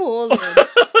 Tarpaulin.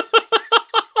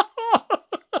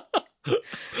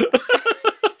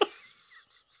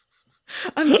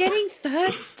 I'm getting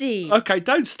thirsty. Okay,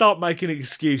 don't start making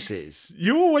excuses.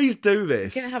 You always do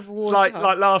this. I'm gonna have It's water.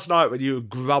 like last night when you were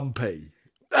grumpy.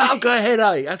 I've got a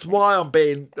headache. That's why I'm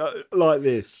being like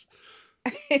this.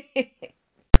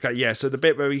 Okay, yeah. So the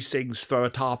bit where he sings "Throw a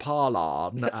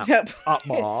tarpaulin up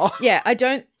my." Yeah, I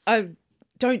don't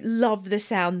love the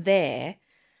sound there.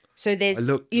 So there's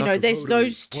there's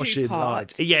those two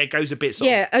parts. Yeah, it goes a bit sort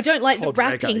Yeah, of I don't like the pod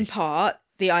rapping reggae. part.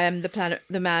 I am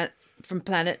the man from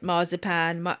planet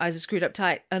Marzipan. My eyes are screwed up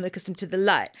tight, unaccustomed to the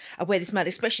light. I wear this mad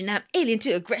expression. I'm alien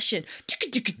to aggression.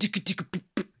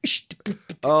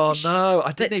 Oh no,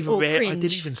 I didn't That's all even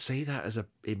cringe. see that as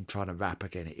him trying to rap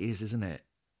again. It is, isn't it?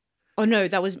 Oh no,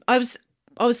 I was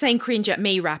saying cringe at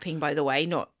me rapping, by the way,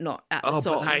 not at the Oh,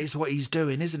 song. but that is what he's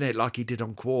doing, isn't it? Like he did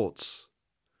on Quartz.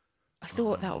 I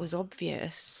thought that was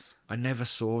obvious. I never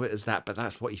saw it as that, but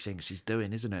that's what he thinks he's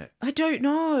doing, isn't it? I don't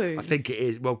know. I think it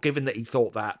is. Well, given that he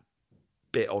thought that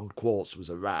bit on Quartz was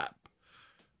a rap,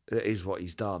 it is what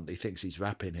he's done. He thinks he's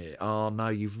rapping here. Oh no,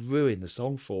 you've ruined the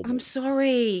song for me. I'm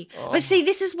sorry. But see,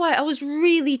 this is why I was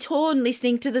really torn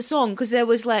listening to the song, because there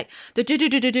was like the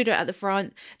do-do-do-do-do at the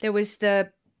front. There was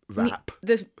the Rap.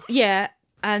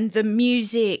 and the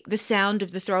music, the sound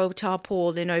of the throw a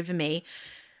tarpaulin over me.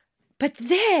 But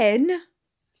then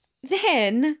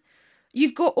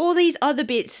you've got all these other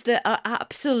bits that are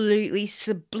absolutely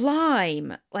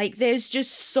sublime. Like there's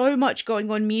just so much going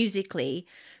on musically.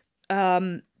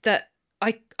 that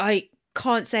I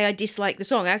can't say I dislike the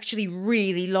song. I actually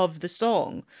really love the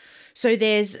song. So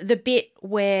there's the bit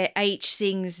where H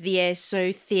sings "The air's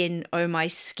so thin, oh my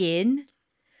skin."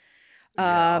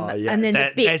 And then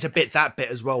there's that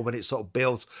bit as well when it sort of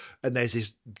builds, and there's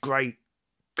this great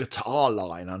guitar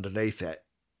line underneath it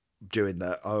during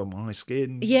the "Oh my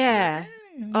skin." Yeah.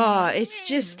 Oh,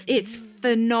 it's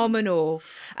phenomenal.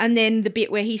 And then the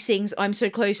bit where he sings "I'm so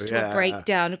close to a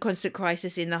breakdown, a constant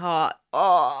crisis in the heart."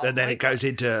 Oh, and then it goes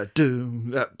into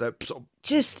doom, that sort of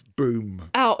just boom,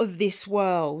 out of this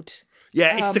world.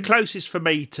 Yeah, it's the closest for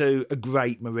me to a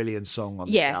great Marillion song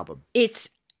on this album. It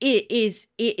is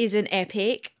an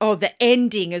epic. Oh, the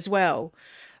ending as well.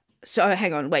 So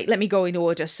hang on, wait, let me go in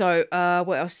order. So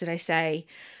what else did I say?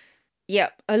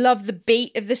 Yep, I love the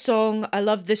beat of the song. I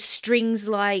love the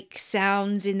strings-like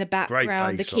sounds in the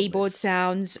background, the keyboard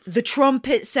sounds, the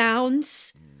trumpet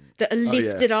sounds that are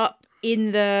lifted up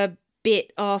in the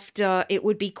bit after "It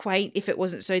Would Be Quaint If It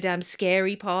Wasn't So Damn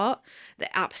Scary" part. They're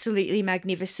absolutely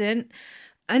magnificent.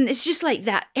 And it's just like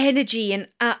that energy and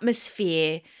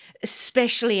atmosphere,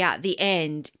 especially at the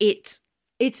end. It's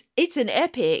an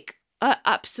epic. I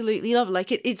absolutely love it.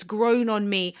 Like it's grown on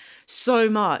me so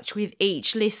much with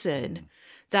each listen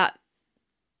that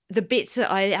the bits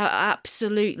that I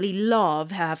absolutely love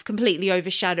have completely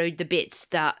overshadowed the bits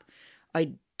that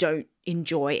I don't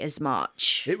enjoy as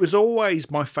much. It was always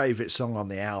my favourite song on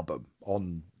the album,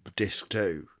 on disc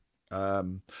 2.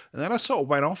 And then I sort of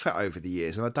went off it over the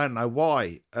years, and I don't know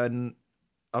why. And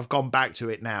I've gone back to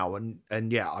it now,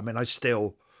 and yeah, I mean, I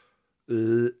still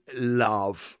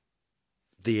love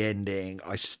the ending.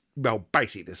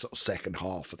 Basically the sort of second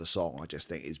half of the song, I just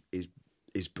think is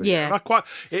brilliant.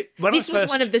 Yeah, this was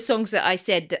one of the songs that I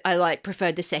said that I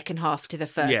preferred the second half to the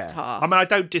first half. I mean, I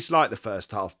don't dislike the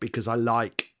first half because I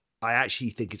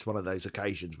actually think it's one of those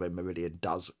occasions when Marillion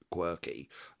does quirky,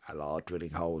 a la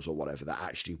Drilling Holes or whatever, that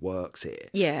actually works here.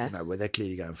 Yeah, where they're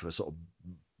clearly going for a sort of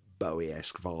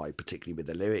Bowie-esque vibe, particularly with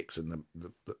the lyrics and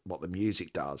the what the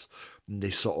music does. And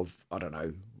this sort of, I don't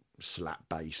know, slap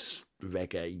bass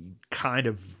reggae kind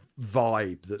of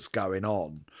vibe that's going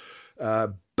on,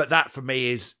 but that for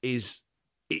me is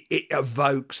it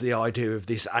evokes the idea of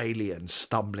this alien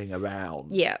stumbling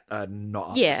around and not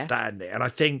understanding. And I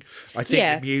think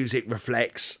the music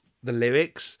reflects the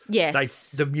lyrics.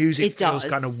 Yes, the music feels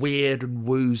kind of weird and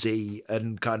woozy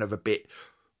and kind of a bit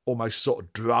almost sort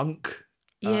of drunk.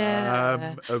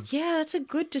 Yeah, that's a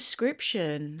good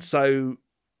description. So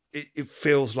it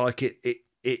feels like it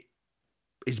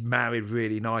is married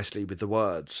really nicely with the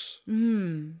words. I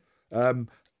mean,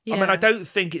 I don't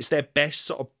think it's their best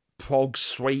sort of prog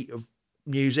suite of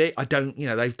music. I don't,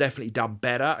 they've definitely done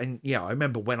better. And I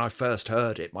remember when I first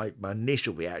heard it, my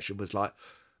initial reaction was like,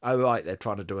 oh right, they're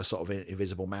trying to do a sort of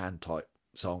Invisible Man type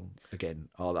song again,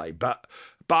 are they? But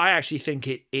I actually think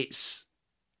it's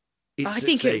I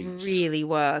think it really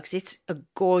works. It's a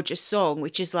gorgeous song,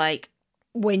 which is like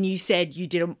when you said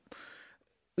you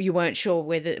weren't sure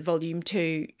whether Volume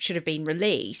 2 should have been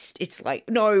released. It's like,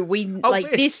 no,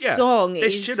 this song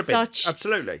is such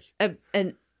absolutely a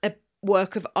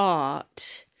work of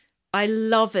art. I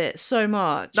love it so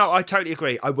much. No, I totally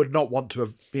agree. I would not want to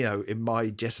have, in my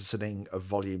jettisoning of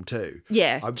Volume 2.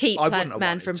 Yeah, keep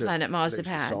Man from Planet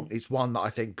Marzipan. It's one that I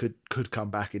think could come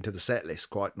back into the set list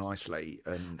quite nicely.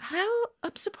 And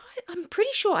I'm surprised. I'm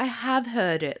pretty sure I have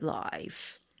heard it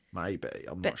live. Maybe,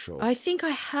 I'm not sure. I think I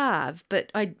have, but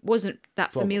I wasn't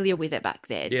that familiar with it back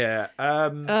then. Yeah.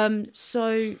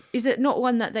 So is it not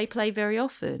one that they play very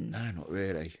often? No, not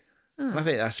really. And I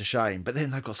think that's a shame. But then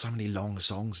they've got so many long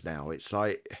songs now. It's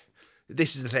like,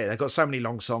 this is the thing. They've got so many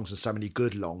long songs and so many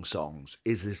good long songs.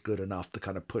 Is this good enough to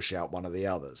kind of push out one of the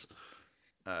others?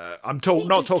 I'm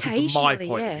not talking from my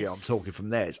point of view. I'm talking from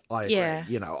theirs. I agree. Yeah.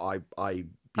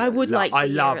 I would like to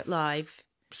hear it live.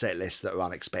 Set lists that are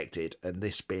unexpected, and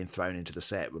this being thrown into the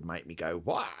set would make me go,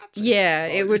 what? Yeah,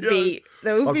 it would be.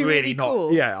 That would be really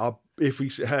cool. Yeah, if we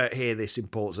hear this in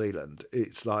Port Zealand,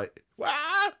 it's like, what?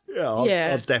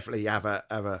 I'll definitely have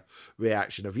a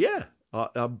reaction of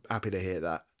I'm happy to hear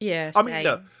that. Yeah, I mean,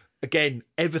 look, again,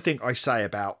 everything I say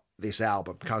about this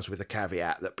album comes with a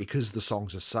caveat that because the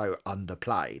songs are so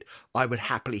underplayed, I would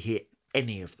happily hear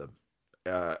any of them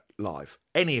live,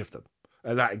 any of them,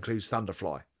 and that includes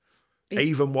Thunderfly.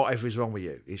 Even Whatever Is Wrong With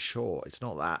You is short. It's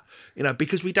not that,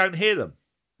 because we don't hear them.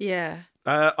 Yeah.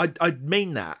 I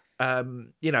mean that,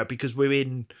 because we're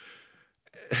in,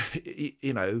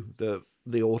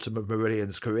 the autumn of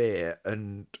Marillion's career,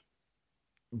 and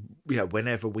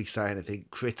whenever we say anything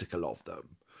critical of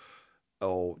them,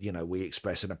 or we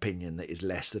express an opinion that is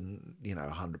less than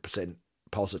 100%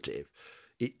 positive,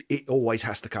 it always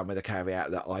has to come with a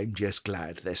caveat that I'm just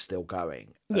glad they're still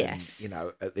going. Yes. And,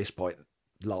 at this point,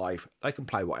 live, they can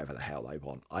play whatever the hell they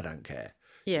want. I don't care.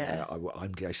 Yeah.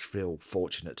 I'm just feel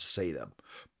fortunate to see them.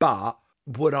 But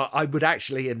I would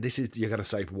actually, and this is, you're going to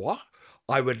say, what?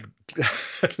 I would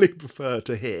gladly prefer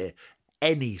to hear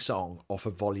any song off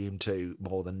of Volume 2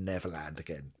 more than Neverland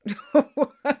again.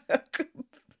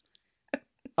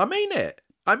 I mean it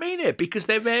because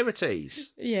they're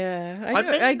rarities. Yeah,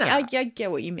 I I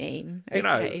get what you mean.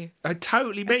 Okay. I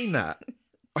totally mean that.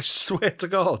 I swear to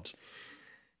God.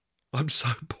 I'm so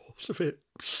bored of it.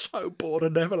 I'm so bored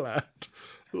of Neverland.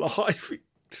 Life, it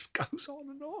just goes on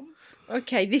and on.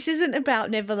 Okay, this isn't about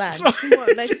Neverland. Come on,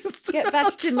 let's get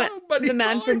back to the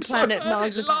Man from Planet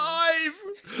Mars. Live!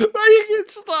 Make it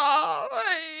stop!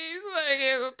 Make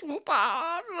it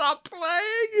stop! Stop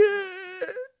playing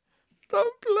it! Stop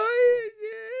playing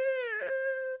it!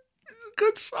 It's a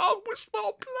good song, but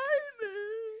stop playing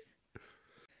it!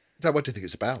 So what do you think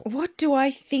it's about? What do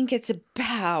I think it's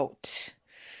about?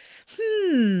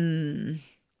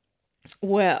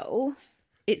 Well,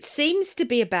 it seems to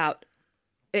be like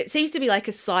a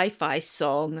sci-fi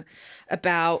song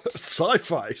about...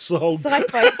 Sci-fi song?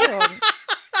 Sci-fi song.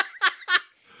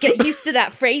 Get used to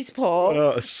that phrase, Paul.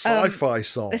 A sci-fi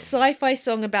song. A sci-fi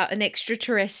song about an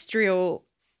extraterrestrial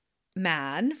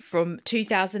man from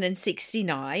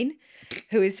 2069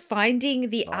 who is finding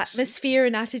the atmosphere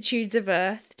and attitudes of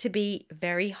Earth to be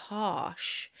very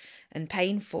harsh and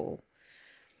painful.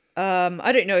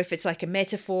 I don't know if it's like a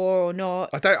metaphor or not.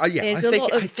 I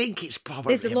think it's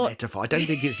probably a metaphor. I don't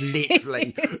think it's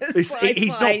literally.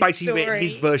 He's not basically written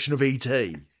his version of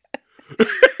E.T.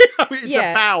 It's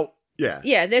about.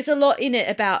 Yeah, there's a lot in it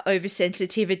about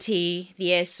oversensitivity,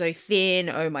 the air's so thin,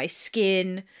 oh my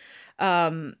skin.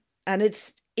 And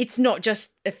it's not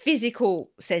just a physical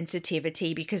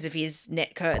sensitivity because of his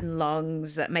net curtain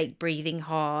lungs that make breathing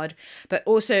hard, but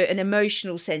also an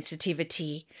emotional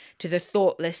sensitivity to the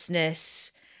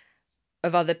thoughtlessness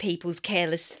of other people's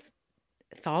careless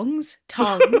tongues.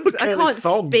 I can't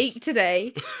speak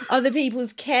today. Other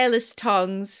people's careless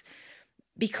tongues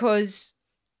because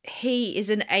he is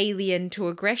an alien to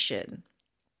aggression.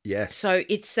 Yes. So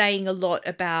it's saying a lot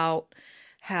about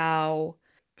how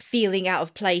feeling out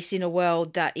of place in a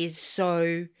world that is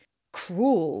so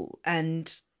cruel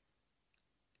and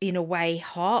in a way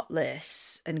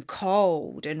heartless and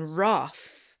cold and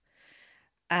rough.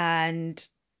 And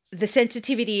the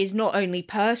sensitivity is not only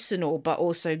personal but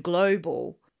also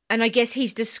global. And I guess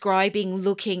he's describing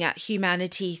looking at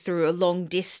humanity through a long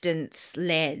distance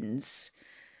lens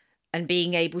and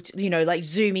being able to, like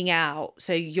zooming out.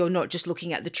 So you're not just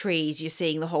looking at the trees, you're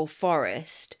seeing the whole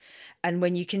forest. And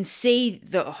when you can see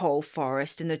the whole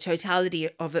forest and the totality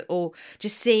of it all,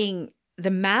 just seeing the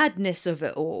madness of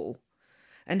it all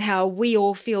and how we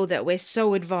all feel that we're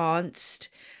so advanced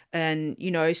and,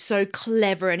 so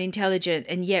clever and intelligent.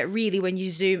 And yet really, when you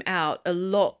zoom out, a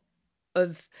lot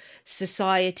of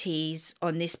societies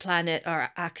on this planet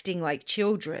are acting like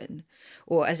children,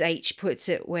 or as H puts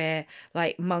it, we're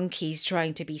like monkeys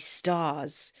trying to be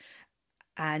stars.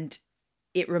 And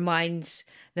it reminds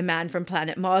the man from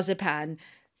Planet Marzipan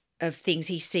of things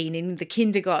he's seen in the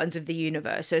kindergartens of the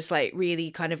universe. So it's like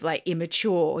really kind of like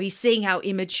immature. He's seeing how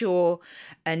immature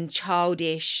and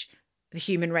childish the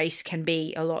human race can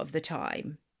be a lot of the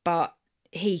time. But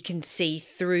he can see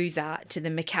through that to the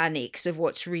mechanics of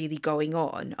what's really going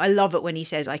on. I love it when he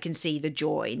says, I can see the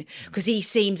join, because he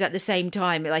seems at the same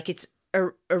time like it's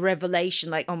a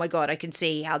revelation, like, oh my God, I can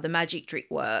see how the magic trick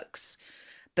works.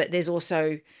 But there's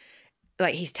also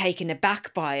like he's taken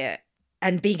aback by it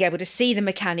and being able to see the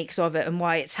mechanics of it and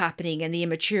why it's happening and the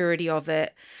immaturity of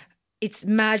it. It's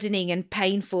maddening and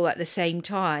painful at the same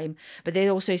time, but there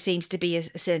also seems to be a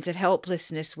sense of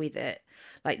helplessness with it.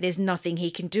 Like there's nothing he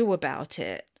can do about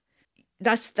it.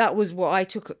 That was what I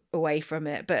took away from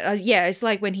it. But it's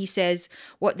like when he says,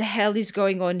 what the hell is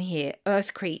going on here?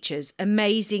 Earth creatures,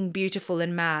 amazing, beautiful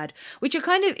and mad, which are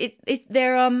kind of,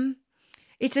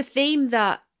 it's a theme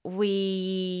that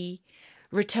we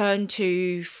return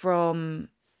to from,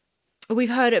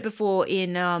 we've heard it before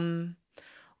in,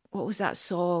 what was that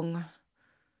song?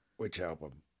 Which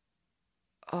album?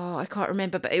 Oh, I can't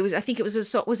remember, but I think it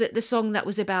was was it the song that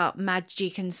was about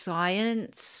magic and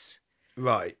science?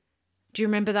 Right. Do you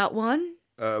remember that one?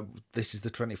 This is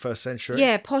the 21st century?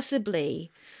 Yeah,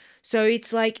 possibly. So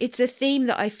it's like, it's a theme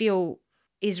that I feel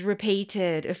is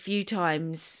repeated a few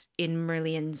times in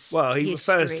Marillion's Well, he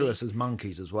history. refers to us as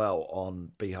monkeys as well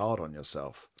on Be Hard on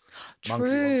Yourself. True.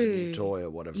 Monkey wants a new toy or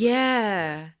whatever.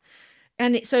 Yeah.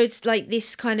 And so it's like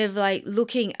this kind of like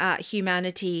looking at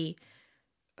humanity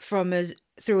from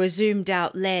through a zoomed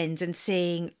out lens and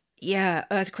seeing, yeah,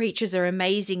 Earth creatures are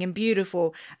amazing and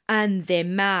beautiful, and they're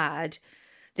mad.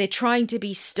 They're trying to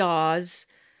be stars,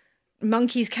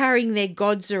 monkeys carrying their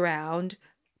gods around,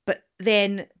 but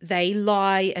then they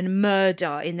lie and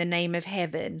murder in the name of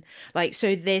heaven. Like,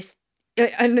 so there's,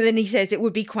 and then he says it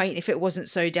would be quaint if it wasn't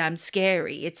so damn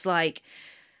scary. It's like,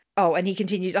 oh, and he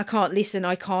continues, I can't listen,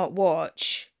 I can't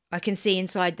watch, I can see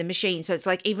inside the machine. So it's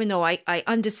like, even though I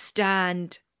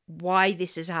understand why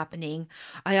this is happening,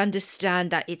 I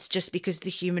understand that it's just because the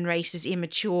human race is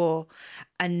immature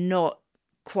and not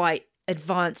quite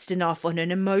advanced enough on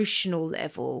an emotional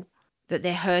level, that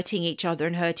they're hurting each other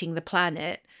and hurting the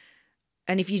planet.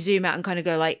 And if you zoom out and kind of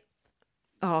go like,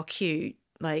 oh, cute,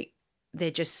 like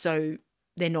they're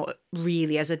not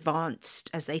really as advanced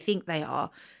as they think they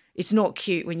are. It's not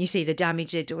cute when you see the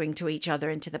damage they're doing to each other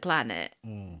and to the planet.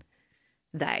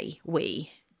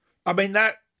 We. I mean,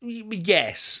 that,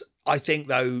 yes, I think,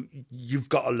 though, you've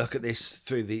got to look at this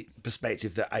through the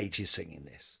perspective that Age is singing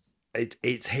this.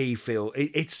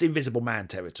 It's Invisible Man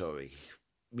territory.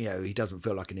 You know, he doesn't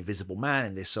feel like an invisible man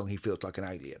in this song. He feels like an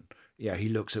alien. You know, he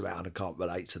looks around and can't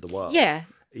relate to the world. Yeah.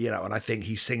 You know, and I think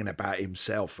he's singing about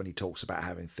himself when he talks about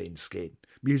having thin skin.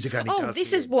 Music only does.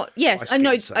 This is what, yes, I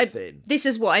know. This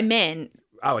is what I meant.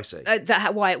 Oh, I see.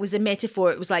 Why it was a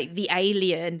metaphor. It was like the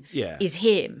alien is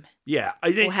him. Yeah.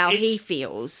 Or how he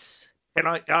feels. And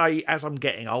I, as I'm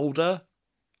getting older,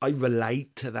 I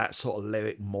relate to that sort of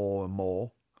lyric more and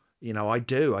more. You know, I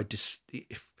do. It's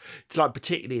like,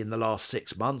 particularly in the last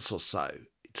 6 months or so,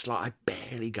 it's like I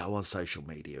barely go on social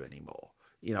media anymore.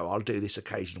 You know, I'll do this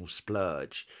occasional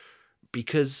splurge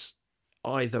because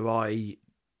either I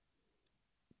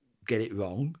get it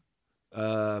wrong,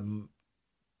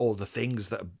 or the things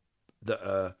that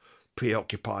are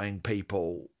preoccupying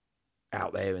people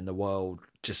out there in the world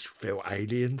just feel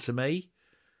alien to me.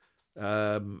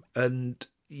 And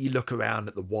you look around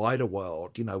at the wider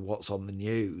world, you know, what's on the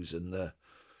news and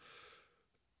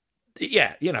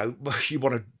you know, you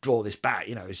want to draw this back,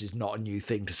 you know, this is not a new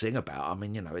thing to sing about. I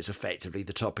mean, you know, it's effectively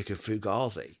the topic of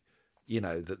Fugazi, you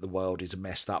know, that the world is a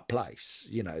messed up place.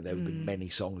 You know, there have been many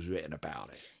songs written about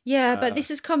it. Yeah, but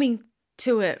this is coming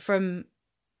to it from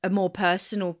a more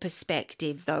personal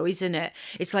perspective, though, isn't it?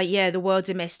 It's like, yeah, the world's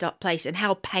a messed up place, and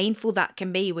how painful that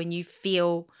can be when you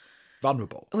feel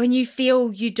vulnerable, when you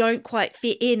feel you don't quite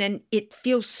fit in, and it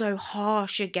feels so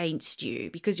harsh against you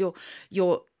because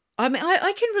you're I mean,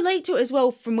 I can relate to it as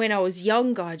well from when I was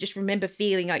younger. I just remember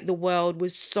feeling like the world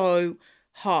was so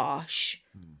harsh.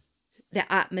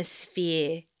 The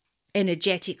atmosphere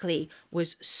energetically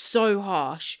was so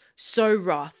harsh, so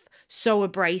rough, so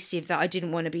abrasive that I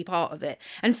didn't want to be part of it,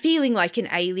 and feeling like an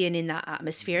alien in that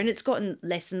atmosphere. And it's gotten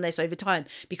less and less over time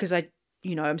because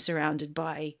I'm surrounded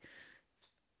by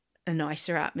a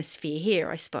nicer atmosphere here,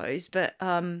 I suppose, but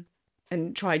and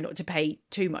try not to pay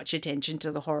too much attention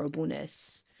to the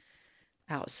horribleness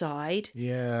outside.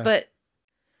 Yeah.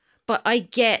 But I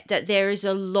get that there is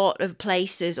a lot of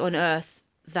places on Earth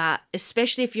that,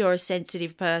 especially if you're a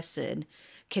sensitive person,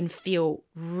 can feel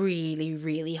really,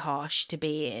 really harsh to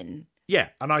be in. Yeah,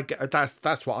 and I get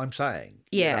that's what I'm saying.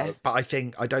 Yeah. You know? But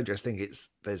I don't just think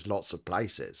there's lots of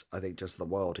places. I think just the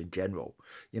world in general.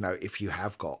 You know, if you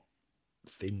have got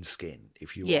thin skin,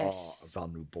 if you are a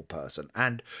vulnerable person,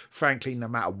 and frankly, no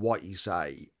matter what you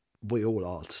say, we all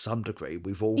are to some degree.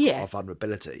 We've all got our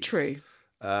vulnerabilities. True.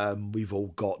 We've all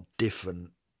got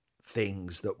different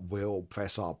things that will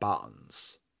press our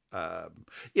buttons.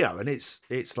 You know, and it's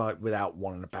like, without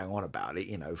wanting to bang on about it,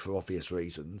 you know, for obvious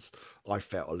reasons, I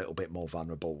felt a little bit more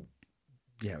vulnerable,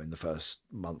 you know, in the first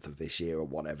month of this year or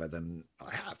whatever than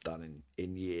I have done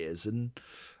in years. And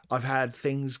I've had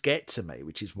things get to me,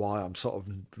 which is why I'm sort of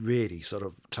really sort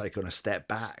of taken a step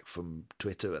back from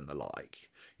Twitter and the like,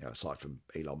 you know, aside from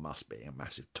Elon Musk being a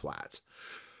massive twat.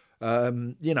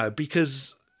 You know,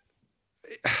 because,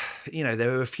 you know,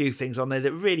 there are a few things on there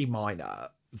that are really minor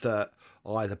that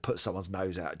either put someone's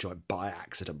nose out of joint by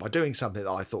accident, by doing something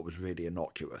that I thought was really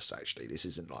innocuous, actually. This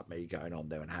isn't like me going on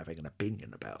there and having an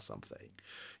opinion about something.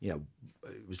 You know,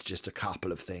 it was just a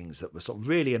couple of things that were sort of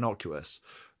really innocuous.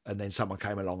 And then someone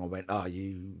came along and went, oh,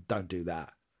 you don't do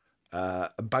that.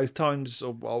 And both times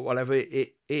or whatever,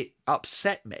 it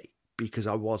upset me because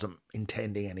I wasn't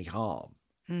intending any harm.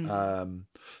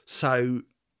 So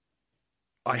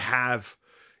I have,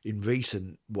 in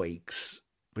recent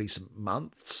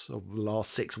months, or the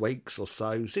last 6 weeks or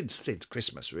so, since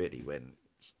Christmas really, when,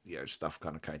 you know, stuff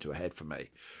kind of came to a head for me,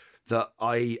 that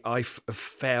I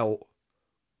felt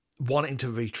wanting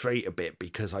to retreat a bit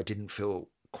because I didn't feel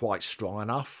quite strong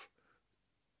enough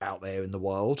out there in the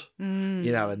world,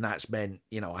 you know, and that's meant,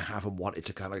 you know, I haven't wanted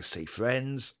to kind of see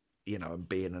friends, you know, and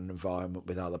be in an environment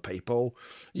with other people.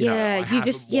 You know, I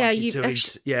haven't wanted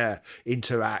to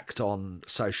interact on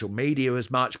social media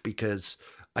as much because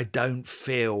I don't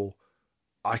feel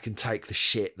I can take the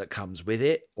shit that comes with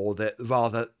it, or that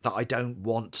rather that I don't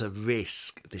want to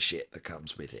risk the shit that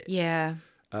comes with it. Yeah.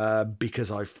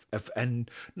 Because and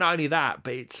not only that,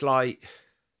 but it's like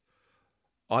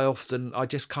I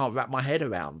just can't wrap my head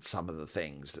around some of the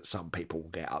things that some people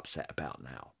get upset about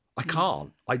now. I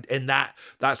can't. And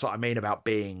that's what I mean about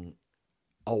being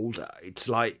older. It's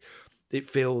like, it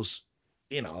feels,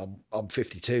 you know, I'm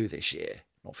 52 this year.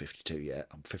 Not 52 yet.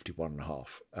 I'm 51 and a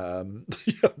half.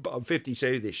 But I'm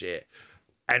 52 this year.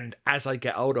 And as I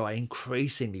get older, I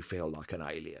increasingly feel like an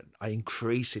alien. I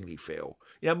increasingly feel,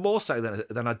 you know, more so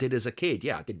than I did as a kid.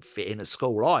 Yeah, I didn't fit in at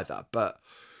school either, but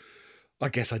I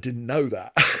guess I didn't know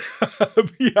that.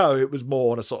 You know, it was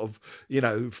more on a sort of, you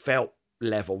know, felt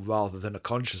level rather than a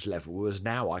conscious level. Whereas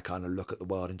now I kind of look at the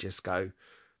world and just go,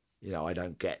 you know, I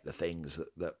don't get the things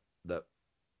that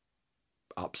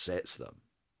upsets them.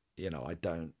 You know, I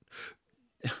don't.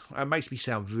 It makes me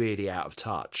sound really out of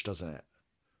touch, doesn't it?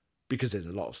 Because there's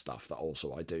a lot of stuff that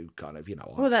also I do kind of, you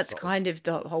know. Well, that's kind of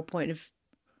the whole point of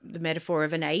the metaphor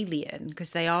of an alien,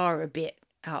 because they are a bit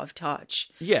out of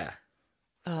touch. Yeah.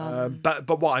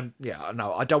 But what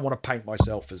I don't want to paint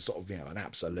myself as sort of, you know, an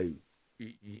absolute,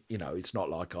 you know, it's not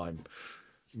like I'm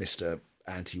Mr.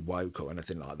 Anti-woke or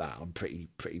anything like that. I'm pretty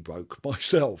woke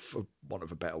myself, for want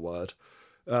of a better word.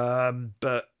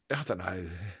 But I don't know.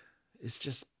 It's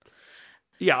just,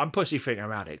 yeah, I'm pussyfooting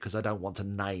around it because I don't want to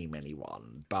name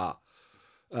anyone, but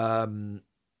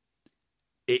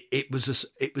it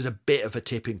was a bit of a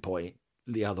tipping point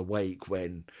the other week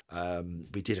when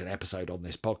we did an episode on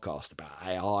this podcast about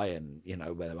AI and, you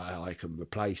know, whether AI can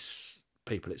replace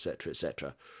people, etc.,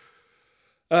 etc.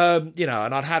 You know,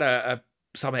 and I'd had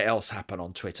something else happen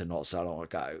on Twitter not so long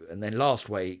ago, and then last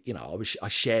week, you know, I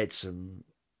shared some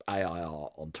AI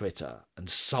art on Twitter, and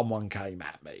someone came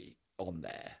at me on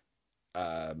there.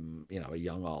 You know, a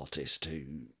young artist who,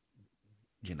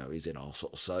 you know, is in our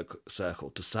sort of circle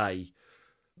to say,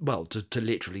 well, to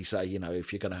literally say, you know,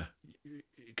 if you're going to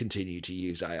continue to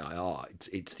use AI art,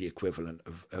 it's the equivalent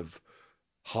of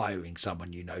hiring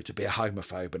someone, you know, to be a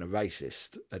homophobe and a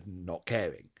racist and not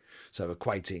caring. So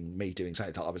equating me doing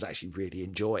something that I was actually really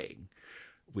enjoying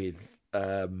with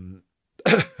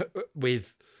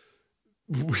with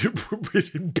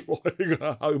employing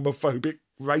a homophobic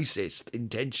racist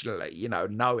intentionally, you know,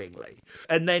 knowingly.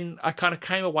 And then I kind of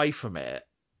came away from it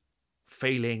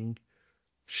feeling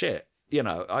shit. You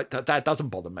know, that doesn't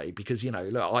bother me because, you know,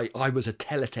 look, I was a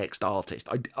teletext artist.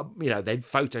 You know, then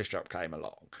Photoshop came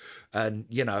along, and,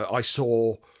 you know, I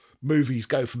saw movies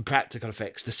go from practical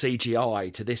effects to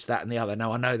CGI to this, that, and the other.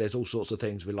 Now I know there's all sorts of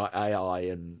things with like AI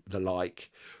and the like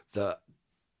that,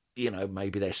 you know,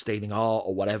 maybe they're stealing art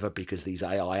or whatever because these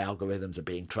AI algorithms are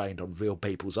being trained on real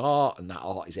people's art, and that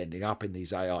art is ending up in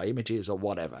these AI images or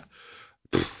whatever.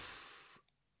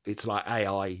 It's like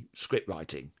AI script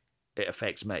writing. It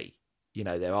affects me. You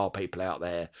know, there are people out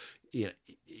there, you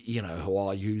know, who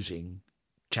are using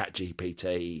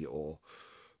ChatGPT or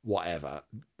whatever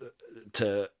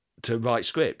to write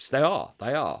scripts. They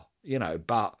are, you know,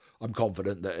 but I'm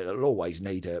confident that it'll always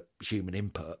need a human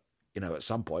input, you know, at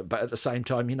some point. But at the same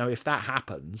time, you know, if that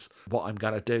happens, what I'm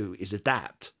going to do is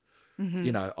adapt. Mm-hmm.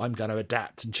 You know, I'm going to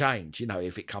adapt and change, you know,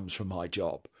 if it comes from my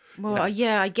job. Well, you know?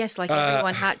 Yeah, I guess like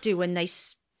everyone had to when they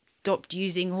stopped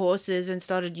using horses and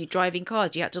started driving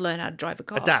cars. You had to learn how to drive a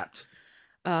car. Adapt.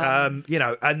 You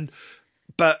know,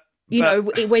 but you know,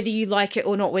 whether you like it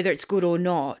or not, whether it's good or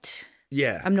not.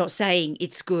 Yeah. I'm not saying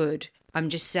it's good. I'm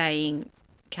just saying,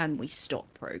 can we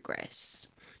stop progress?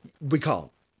 We can't.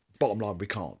 Bottom line, we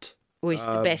can't. Or is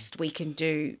the best we can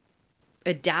do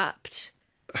adapt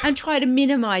and try to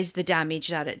minimize the damage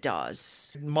that it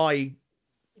does? My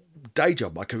day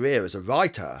job, my career as a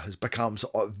writer has become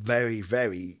sort of very,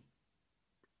 very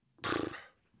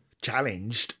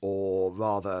challenged, or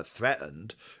rather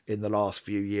threatened, in the last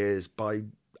few years by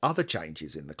other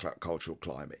changes in the cultural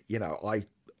climate. You know, I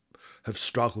have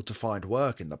struggled to find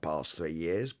work in the past 3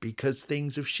 years because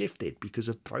things have shifted because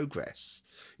of progress.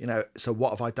 You know, so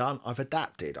what have I done? I've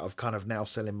adapted. I've kind of now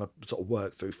selling my sort of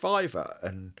work through Fiverr,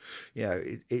 and, you know,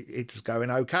 it's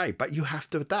going okay, but you have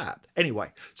to adapt.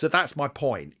 Anyway, so that's my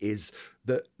point, is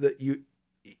that you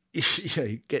know,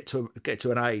 you get to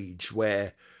an age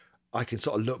where I can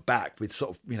sort of look back with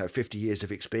sort of, you know, 50 years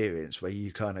of experience where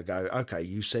you kind of go, okay,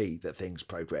 you see that things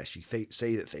progress. You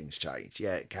see that things change.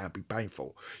 Yeah, it can be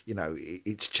painful. You know,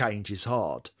 it's change is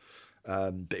hard.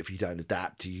 But if you don't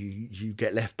adapt, you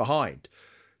get left behind,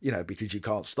 because you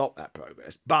can't stop that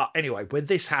progress. But anyway, when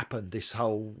this happened, this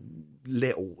whole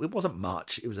it wasn't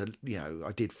much. It was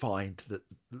I did find that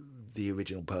the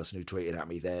original person who tweeted at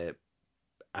me, their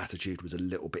attitude was a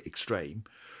little bit extreme.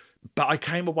 But I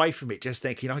came away from it just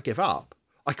thinking, I give up.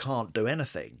 I can't do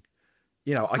anything.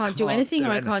 I can't do anything,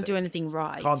 or I can't do anything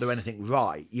right. Can't do anything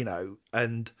right,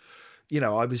 and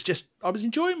I was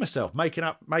enjoying myself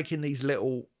making these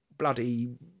little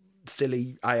bloody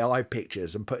silly AI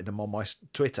pictures and putting them on my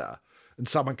Twitter, and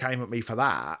someone came at me for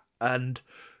that, and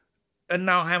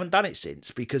now I haven't done it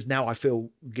since, because now I feel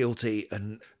guilty,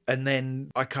 and then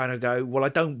I kind of go, well, I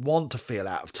don't want to feel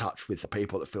out of touch with the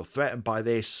people that feel threatened by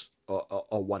this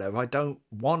or whatever. I don't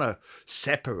want to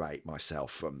separate myself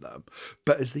from them.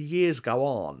 But as the years go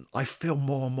on, I feel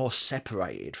more and more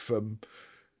separated from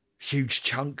huge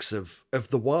chunks of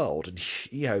the world,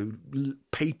 and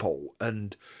people,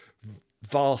 and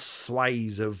vast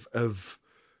swathes of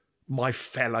my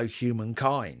fellow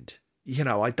humankind.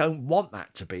 I don't want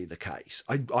that to be the case.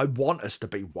 I want us to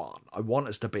be one. I want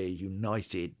us to be a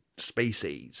united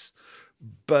species.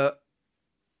 But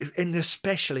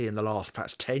especially in the last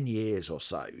perhaps 10 years or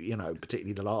so,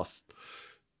 particularly the last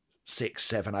 6,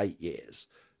 7, 8 years,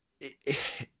 I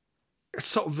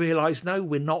sort of realised, no,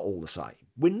 we're not all the same.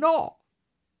 We're not.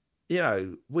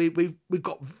 We've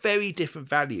got very different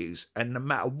values, and no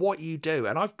matter what you do,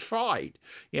 and I've tried,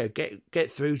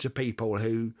 get through to people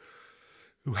who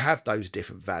have those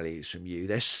different values from you.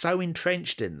 They're so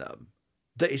entrenched in them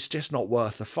that it's just not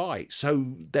worth the fight.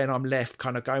 So then I'm left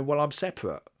kind of going, well, I'm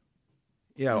separate.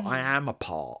 I am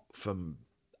apart from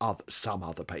some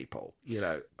other people,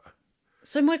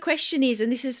 So my question is,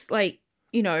 and this is like,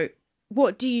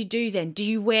 what do you do then? Do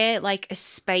you wear like a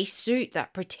spacesuit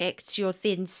that protects your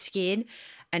thin skin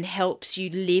and helps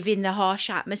you live in the harsh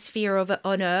atmosphere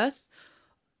on Earth?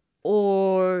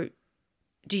 Or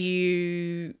do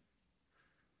you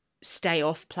stay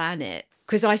off planet?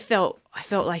 Because I felt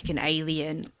like an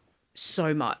alien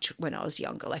so much when I was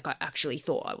younger. Like, I actually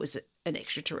thought I was an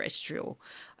extraterrestrial.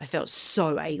 I felt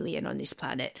so alien on this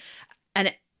planet.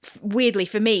 And weirdly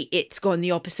for me, it's gone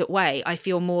the opposite way. I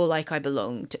feel more like I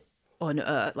belonged on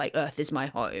Earth. Like, Earth is my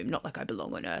home, not like I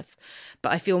belong on Earth,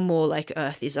 but I feel more like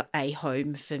Earth is a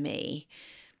home for me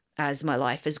as my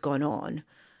life has gone on.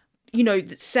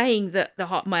 Saying that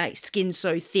my skin's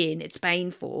so thin, it's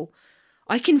painful.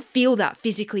 I can feel that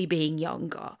physically being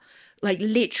younger, like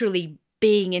literally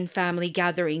being in family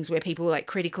gatherings where people were like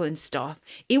critical and stuff.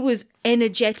 It was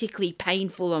energetically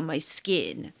painful on my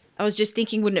skin. I was just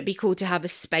thinking, wouldn't it be cool to have a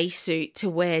spacesuit to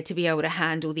wear to be able to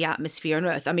handle the atmosphere on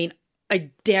Earth? I mean, I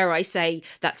say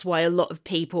that's why a lot of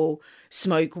people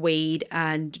smoke weed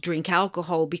and drink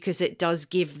alcohol, because it does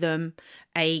give them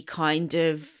a kind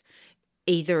of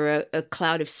either a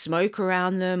cloud of smoke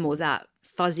around them or that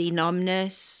fuzzy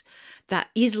numbness that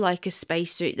is like a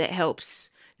spacesuit that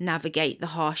helps navigate the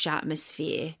harsh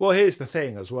atmosphere. Well, here's the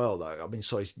thing as well, though. I mean,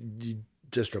 sorry, you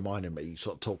just reminded me,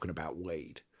 sort of talking about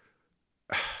weed.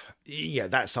 Yeah,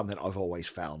 that's something I've always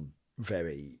found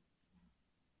very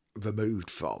removed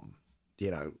from.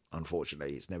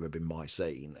 Unfortunately, it's never been my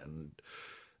scene,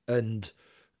 and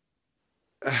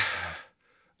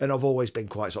I've always been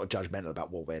quite sort of judgmental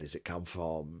about, well, where does it come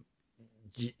from?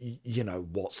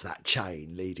 What's that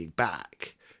chain leading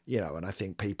back? And I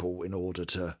think people, in order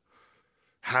to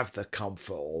have the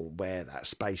comfort or wear that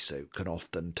spacesuit, can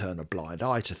often turn a blind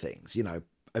eye to things,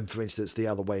 And for instance, the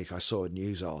other week I saw a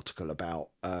news article about,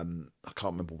 I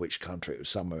can't remember which country, it was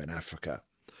somewhere in Africa,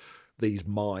 these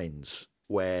mines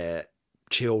where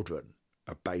children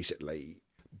are basically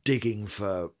digging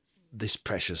for this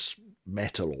precious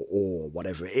metal or ore,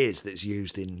 whatever it is, that's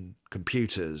used in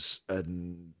computers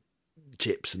and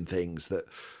chips and things that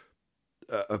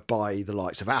by the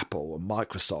likes of Apple and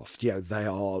Microsoft.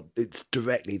 It's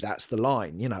directly, that's the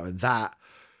line, and that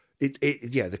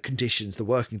the conditions, the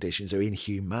working conditions are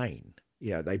inhumane.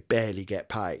 They barely get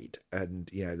paid, and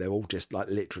they're all just like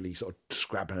literally sort of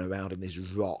scrabbling around in this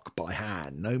rock by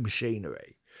hand, no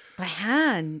machinery. By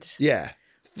hand? Yeah,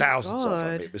 thousands of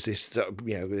them. It was this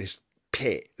this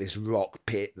pit, this rock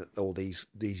pit that all these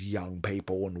young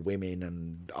people and women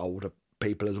and older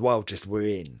people as well just were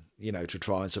in, to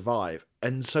try and survive.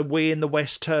 And so we in the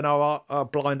West turn our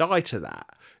blind eye to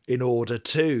that in order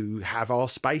to have our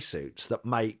spacesuits that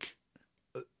make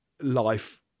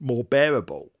life more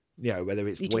bearable. Whether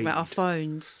it's you talk about our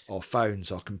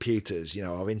phones, our computers,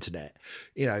 our internet.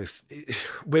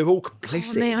 We're all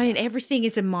complicit. Oh, man, everything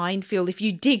is a minefield. If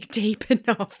you dig deep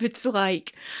enough, it's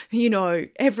like,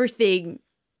 everything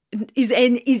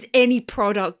is any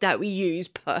product that we use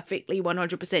perfectly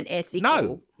 100%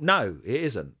 ethical? No, it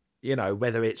isn't. You know,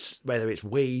 whether it's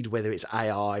weed, whether it's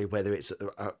AI, whether it's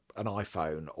an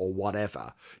iPhone or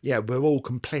whatever. Yeah, we're all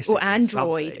complicit. Or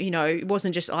Android, in something. you know, it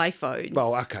wasn't just iPhones.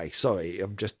 Well, okay, sorry,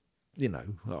 I'm just, you know,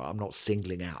 I'm not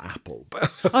singling out Apple,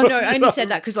 but Oh no, I only said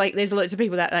that because like there's lots of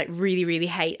people that like really, really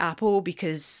hate Apple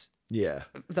because yeah,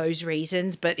 of those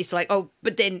reasons. But it's like, oh,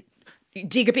 but then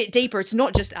dig a bit deeper. It's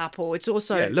not just Apple. It's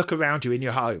also yeah. Look around you in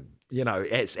your home. You know,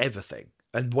 it's everything.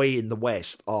 And we in the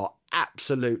West are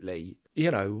absolutely,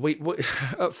 you know, we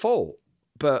at fault.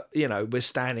 But you know, we're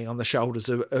standing on the shoulders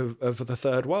of the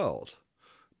third world.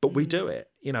 But we do it.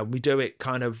 You know, we do it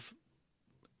kind of.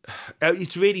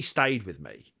 It's really stayed with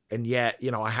me, and yet,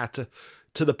 you know, I had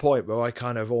to the point where I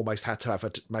kind of almost had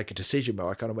to make a decision where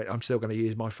I kind of went, I'm still going to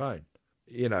use my phone.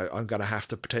 You know, I'm going to have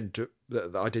to pretend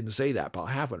that I didn't see that, but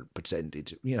I haven't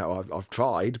pretended. You know, I've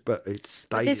tried, but it's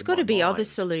stayed. But there's got to be other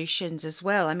solutions as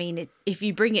well. I mean, if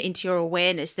you bring it into your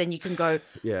awareness, then you can go,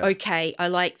 Yeah. okay, I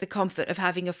like the comfort of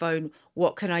having a phone.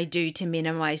 What can I do to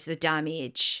minimize the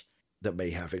damage? That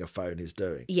me having a phone is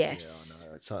doing. Yes. Yeah,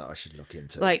 I know. So I should look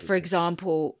into. Like, it for because-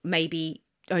 example, maybe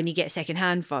only get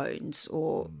secondhand phones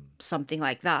or something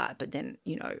like that. But then,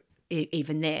 you know,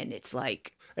 even then, it's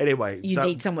like Anyway, you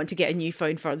need someone to get a new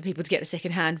phone for other people to get a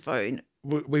secondhand phone.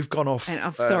 we've gone off. And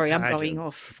I'm sorry, I'm tangent. going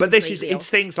off. But this is completely it's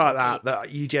off things like topic.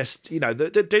 that you just, you know,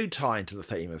 that do tie into the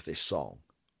theme of this song,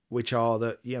 which are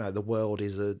that, you know, the world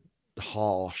is a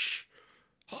harsh,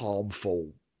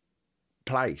 harmful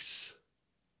place,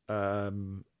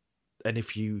 and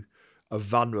if you are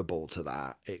vulnerable to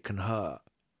that, it can hurt,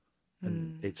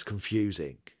 and it's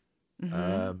confusing.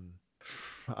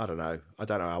 I don't know. I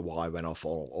don't know why I went off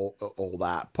all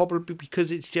that. Probably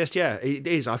because it's just, yeah, it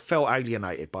is. I felt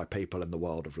alienated by people in the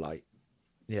world of late.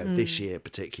 Yeah, this year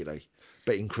particularly,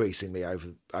 but increasingly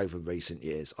over recent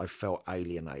years, I felt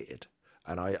alienated.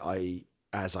 And I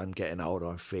as I'm getting older,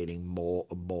 I'm feeling more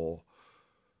and more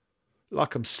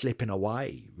like I'm slipping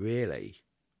away, really,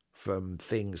 from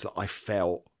things that I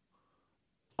felt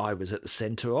I was at the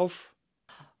centre of,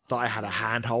 that I had a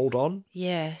handhold on.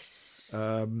 Yes.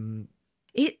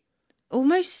 It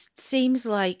almost seems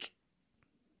like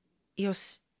you're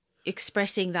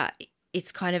expressing that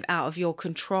it's kind of out of your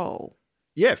control.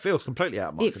 Yeah, it feels completely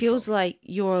out of my It feels control. like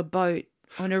you're a boat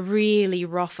on a really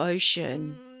rough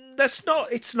ocean.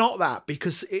 It's not that,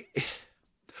 because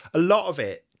a lot of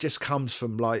it just comes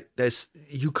from like,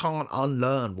 you can't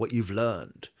unlearn what you've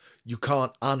learned. You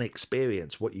can't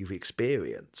unexperience what you've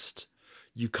experienced.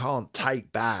 You can't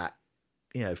take back,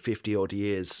 50 odd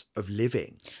years of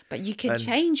living. But you can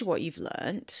change what you've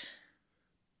learnt.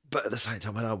 But at the same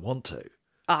time, I don't want to.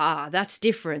 Ah, that's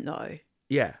different though.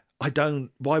 Yeah, I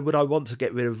don't. Why would I want to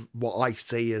get rid of what I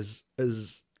see as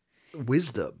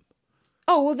wisdom?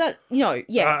 Oh, well,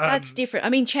 that's different. I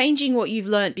mean, changing what you've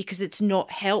learnt because it's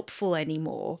not helpful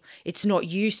anymore. It's not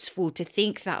useful to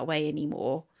think that way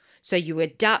anymore. So you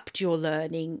adapt your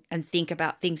learning and think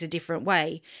about things a different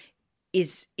way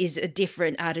is a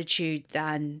different attitude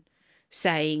than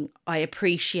saying, I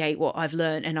appreciate what I've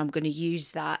learned and I'm going to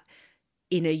use that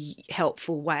in a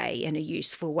helpful way and a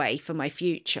useful way for my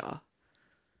future.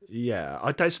 Yeah,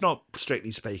 that's not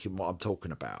strictly speaking what I'm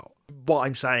talking about. What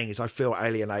I'm saying is I feel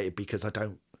alienated because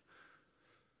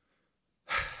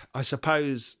I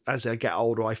suppose as I get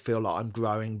older, I feel like I'm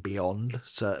growing beyond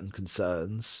certain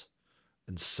concerns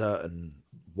and certain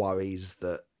worries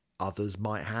that others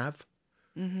might have.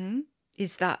 Mm-hmm.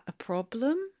 Is that a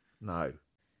problem? No.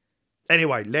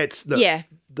 Anyway, let's look. Yeah.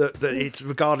 It's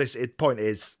regardless. The point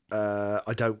is,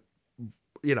 I don't.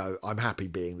 I'm happy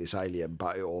being this alien,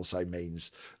 but it also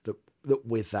means that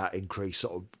with that increased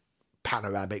sort of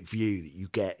panoramic view that you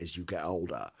get as you get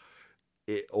older,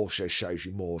 it also shows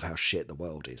you more of how shit the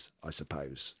world is, I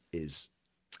suppose.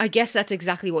 I guess that's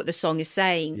exactly what the song is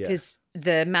saying, because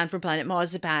the man from Planet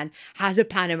Marzipan has a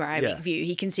panoramic view.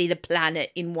 He can see the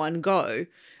planet in one go,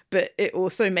 but it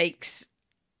also makes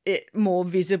it more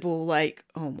visible, like,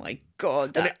 oh my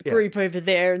God, that group over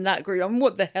there and that group,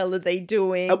 what the hell are they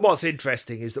doing? And what's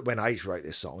interesting is that when H wrote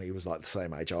this song, he was like the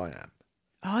same age I am.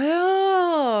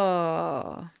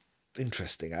 Oh.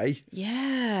 Interesting, eh?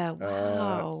 Yeah,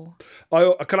 wow.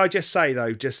 Can I just say,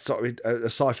 though, just sort of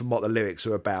aside from what the lyrics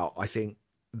are about, I think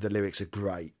the lyrics are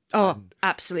great. Oh,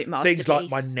 absolute masterpiece. Things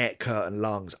like my neck, curtain,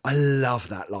 lungs. I love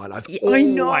that line. I've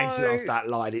always loved that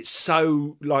line. It's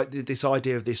so like this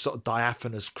idea of this sort of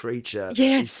diaphanous creature.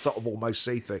 Yes. It's sort of almost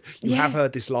see-through. You have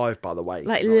heard this live, by the way.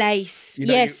 Like lace.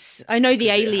 Yes. I know the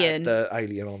alien. The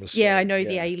alien on the screen. Yeah, I know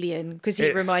the alien because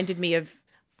it reminded me of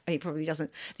He probably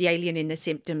doesn't. The alien in the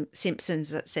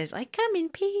Simpsons that says, "I come in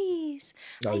peace.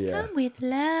 Oh, I yeah. come with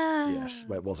love." Yes.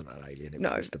 Well, it wasn't an alien. It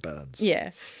No. was Mr. Burns.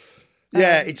 Yeah.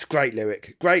 Yeah, it's great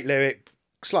lyric. Great lyric.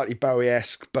 Slightly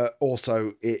Bowie-esque, but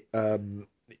also it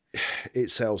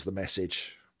sells the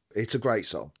message. It's a great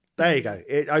song. There you go.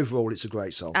 Overall, it's a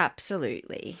great song.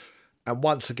 Absolutely. And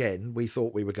once again, we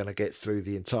thought we were going to get through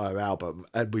the entire album,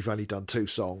 and we've only done 2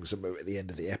 songs, and we're at the end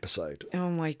of the episode.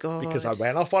 Oh my God. Because I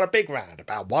went off on a big rant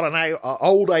about what an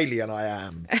old alien I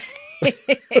am.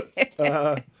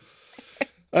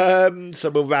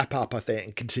 So we'll wrap up, I think,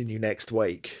 and continue next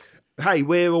week. Hey,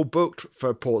 we're all booked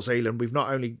for Port Zealand. We've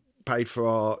not only paid for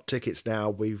our tickets now,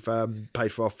 we've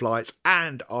paid for our flights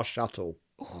and our shuttle.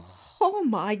 Oh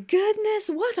my goodness,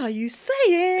 what are you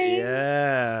saying?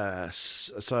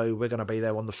 Yes. So we're going to be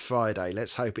there on the Friday.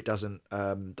 Let's hope it doesn't,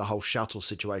 the whole shuttle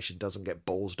situation doesn't get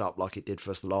ballsed up like it did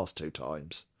for us the last 2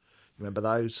 times. Remember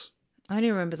those? I don't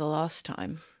remember the last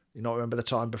time. You not remember the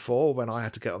time before when I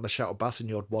had to get on the shuttle bus and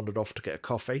you'd wandered off to get a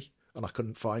coffee and I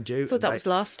couldn't find you? I thought that was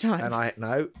last time. And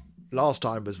no, last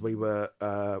time was we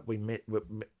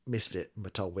missed it and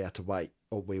were told we had to wait,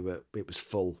 or it was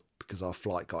full because our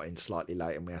flight got in slightly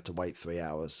late and we had to wait 3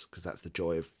 hours, because that's the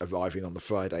joy of arriving on the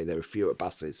Friday. There were fewer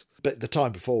buses. But the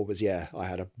time before was, I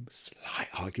had a slight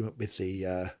argument with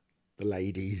the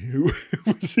lady who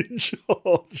was in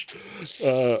charge.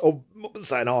 Or I wouldn't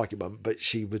say an argument, but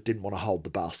she didn't want to hold the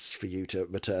bus for you to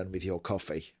return with your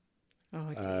coffee.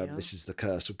 Oh, dear. This is the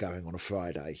curse of going on a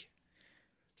Friday.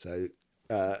 So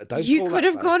don't you call could that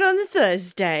have bad. gone on the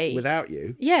Thursday. Without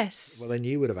you? Yes. Well, then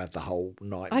you would have had the whole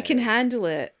night. I can handle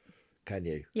it. Can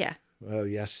you? Yeah. Well,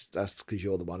 yes, that's because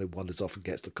you're the one who wanders off and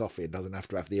gets the coffee and doesn't have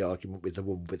to have the argument with the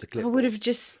woman with the I clipboard. would have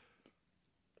just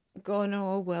gone,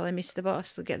 oh, well, I missed the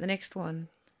bus. I'll get the next one.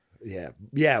 Yeah,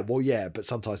 but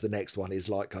sometimes the next one is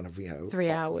like kind of,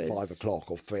 3 hours. 5 o'clock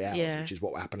or 3 hours, Yeah. which is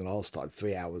what happened last time.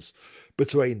 3 hours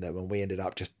between them, and we ended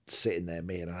up just sitting there,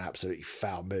 me in an absolutely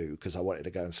foul mood, because I wanted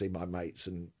to go and see my mates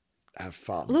and have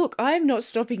fun. Look, I'm not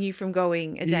stopping you from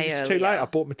going a day It's earlier. too late. I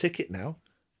bought my ticket now.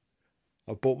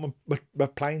 I bought my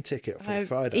plane ticket for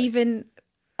Friday.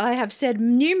 I have said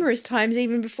numerous times,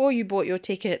 even before you bought your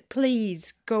ticket,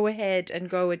 please go ahead and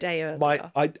go a day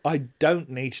earlier. I don't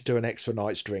need to do an extra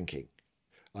night's drinking.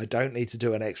 I don't need to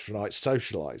do an extra night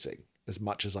socialising, as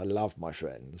much as I love my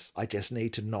friends. I just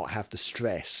need to not have the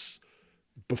stress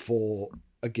before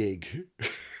a gig.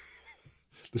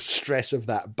 The stress of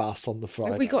that bus on the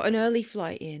Friday. Have we got an early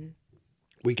flight in?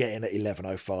 We get in at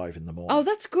 11:05 in the morning. Oh,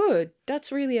 that's good.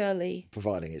 That's really early.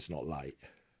 Providing it's not late.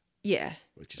 Yeah.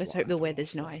 Which is Let's what hope the happened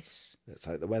weather's last time. nice. Let's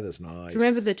hope the weather's nice.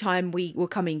 Remember the time we were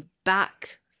coming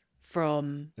back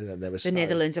from And then there was the snow.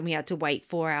 Netherlands and we had to wait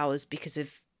 4 hours because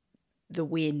of the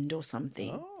wind or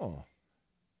something? Oh.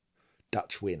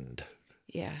 Dutch wind.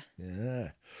 Yeah.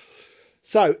 Yeah.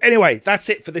 So anyway, that's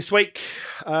it for this week.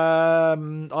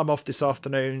 I'm off this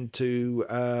afternoon to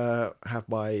have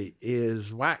my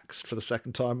ears waxed for the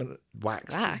second time. And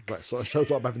waxed. So it feels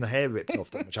like I'm having the hair ripped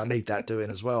off them, which I need that doing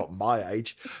as well at my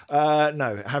age.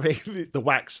 No, having the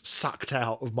wax sucked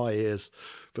out of my ears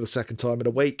for the second time in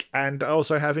a week, and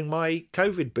also having my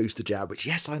COVID booster jab, which,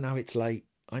 yes, I know it's late.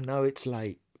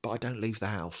 But I don't leave the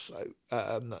house. So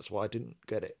that's why I didn't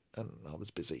get it. And I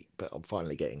was busy, but I'm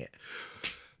finally getting it.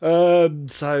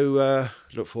 So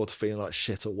look forward to feeling like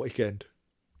shit all weekend.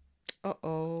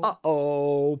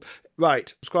 Uh-oh. Right,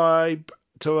 subscribe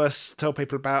to us, tell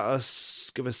people about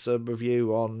us, give us a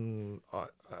review on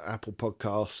Apple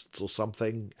Podcasts or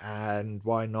something, and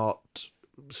why not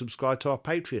subscribe to our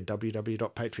Patreon,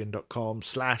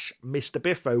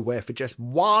 www.patreon.com/MrBiffo, where for just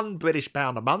 £1 British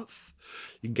a month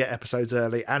you can get episodes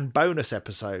early and bonus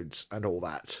episodes and all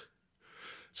that.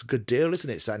 It's a good deal, isn't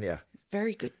it, Sanya?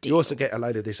 Very good deal. You also get a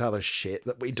load of this other shit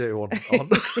that we do on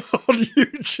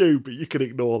YouTube, but you can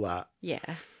ignore that.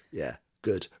 Yeah. Yeah,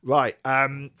 good. Right.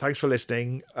 Thanks for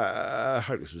listening. I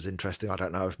hope this was interesting. I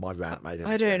don't know if my rant made any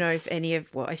sense. I don't know if any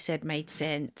of what I said made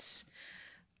sense.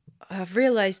 I've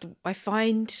realised I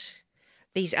find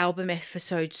these album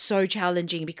episodes so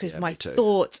challenging because my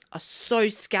thoughts are so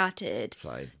scattered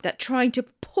that trying to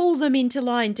pull them into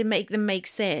line to make them make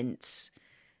sense,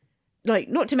 like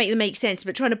not to make them make sense,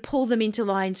 but trying to pull them into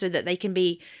line so that they can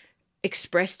be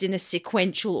expressed in a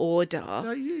sequential order.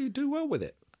 No, you do well with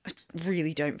it. I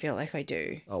really don't feel like I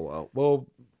do. Oh, well,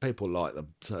 people like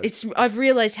them. So. I've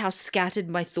realised how scattered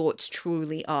my thoughts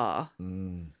truly are.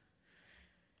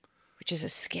 Which is a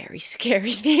scary,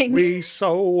 scary thing. We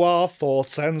sow our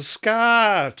thoughts and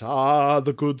scatter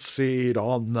the good seed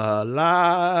on the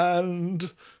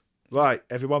land. Right,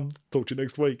 everyone. Talk to you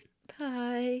next week.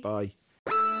 Bye. Bye.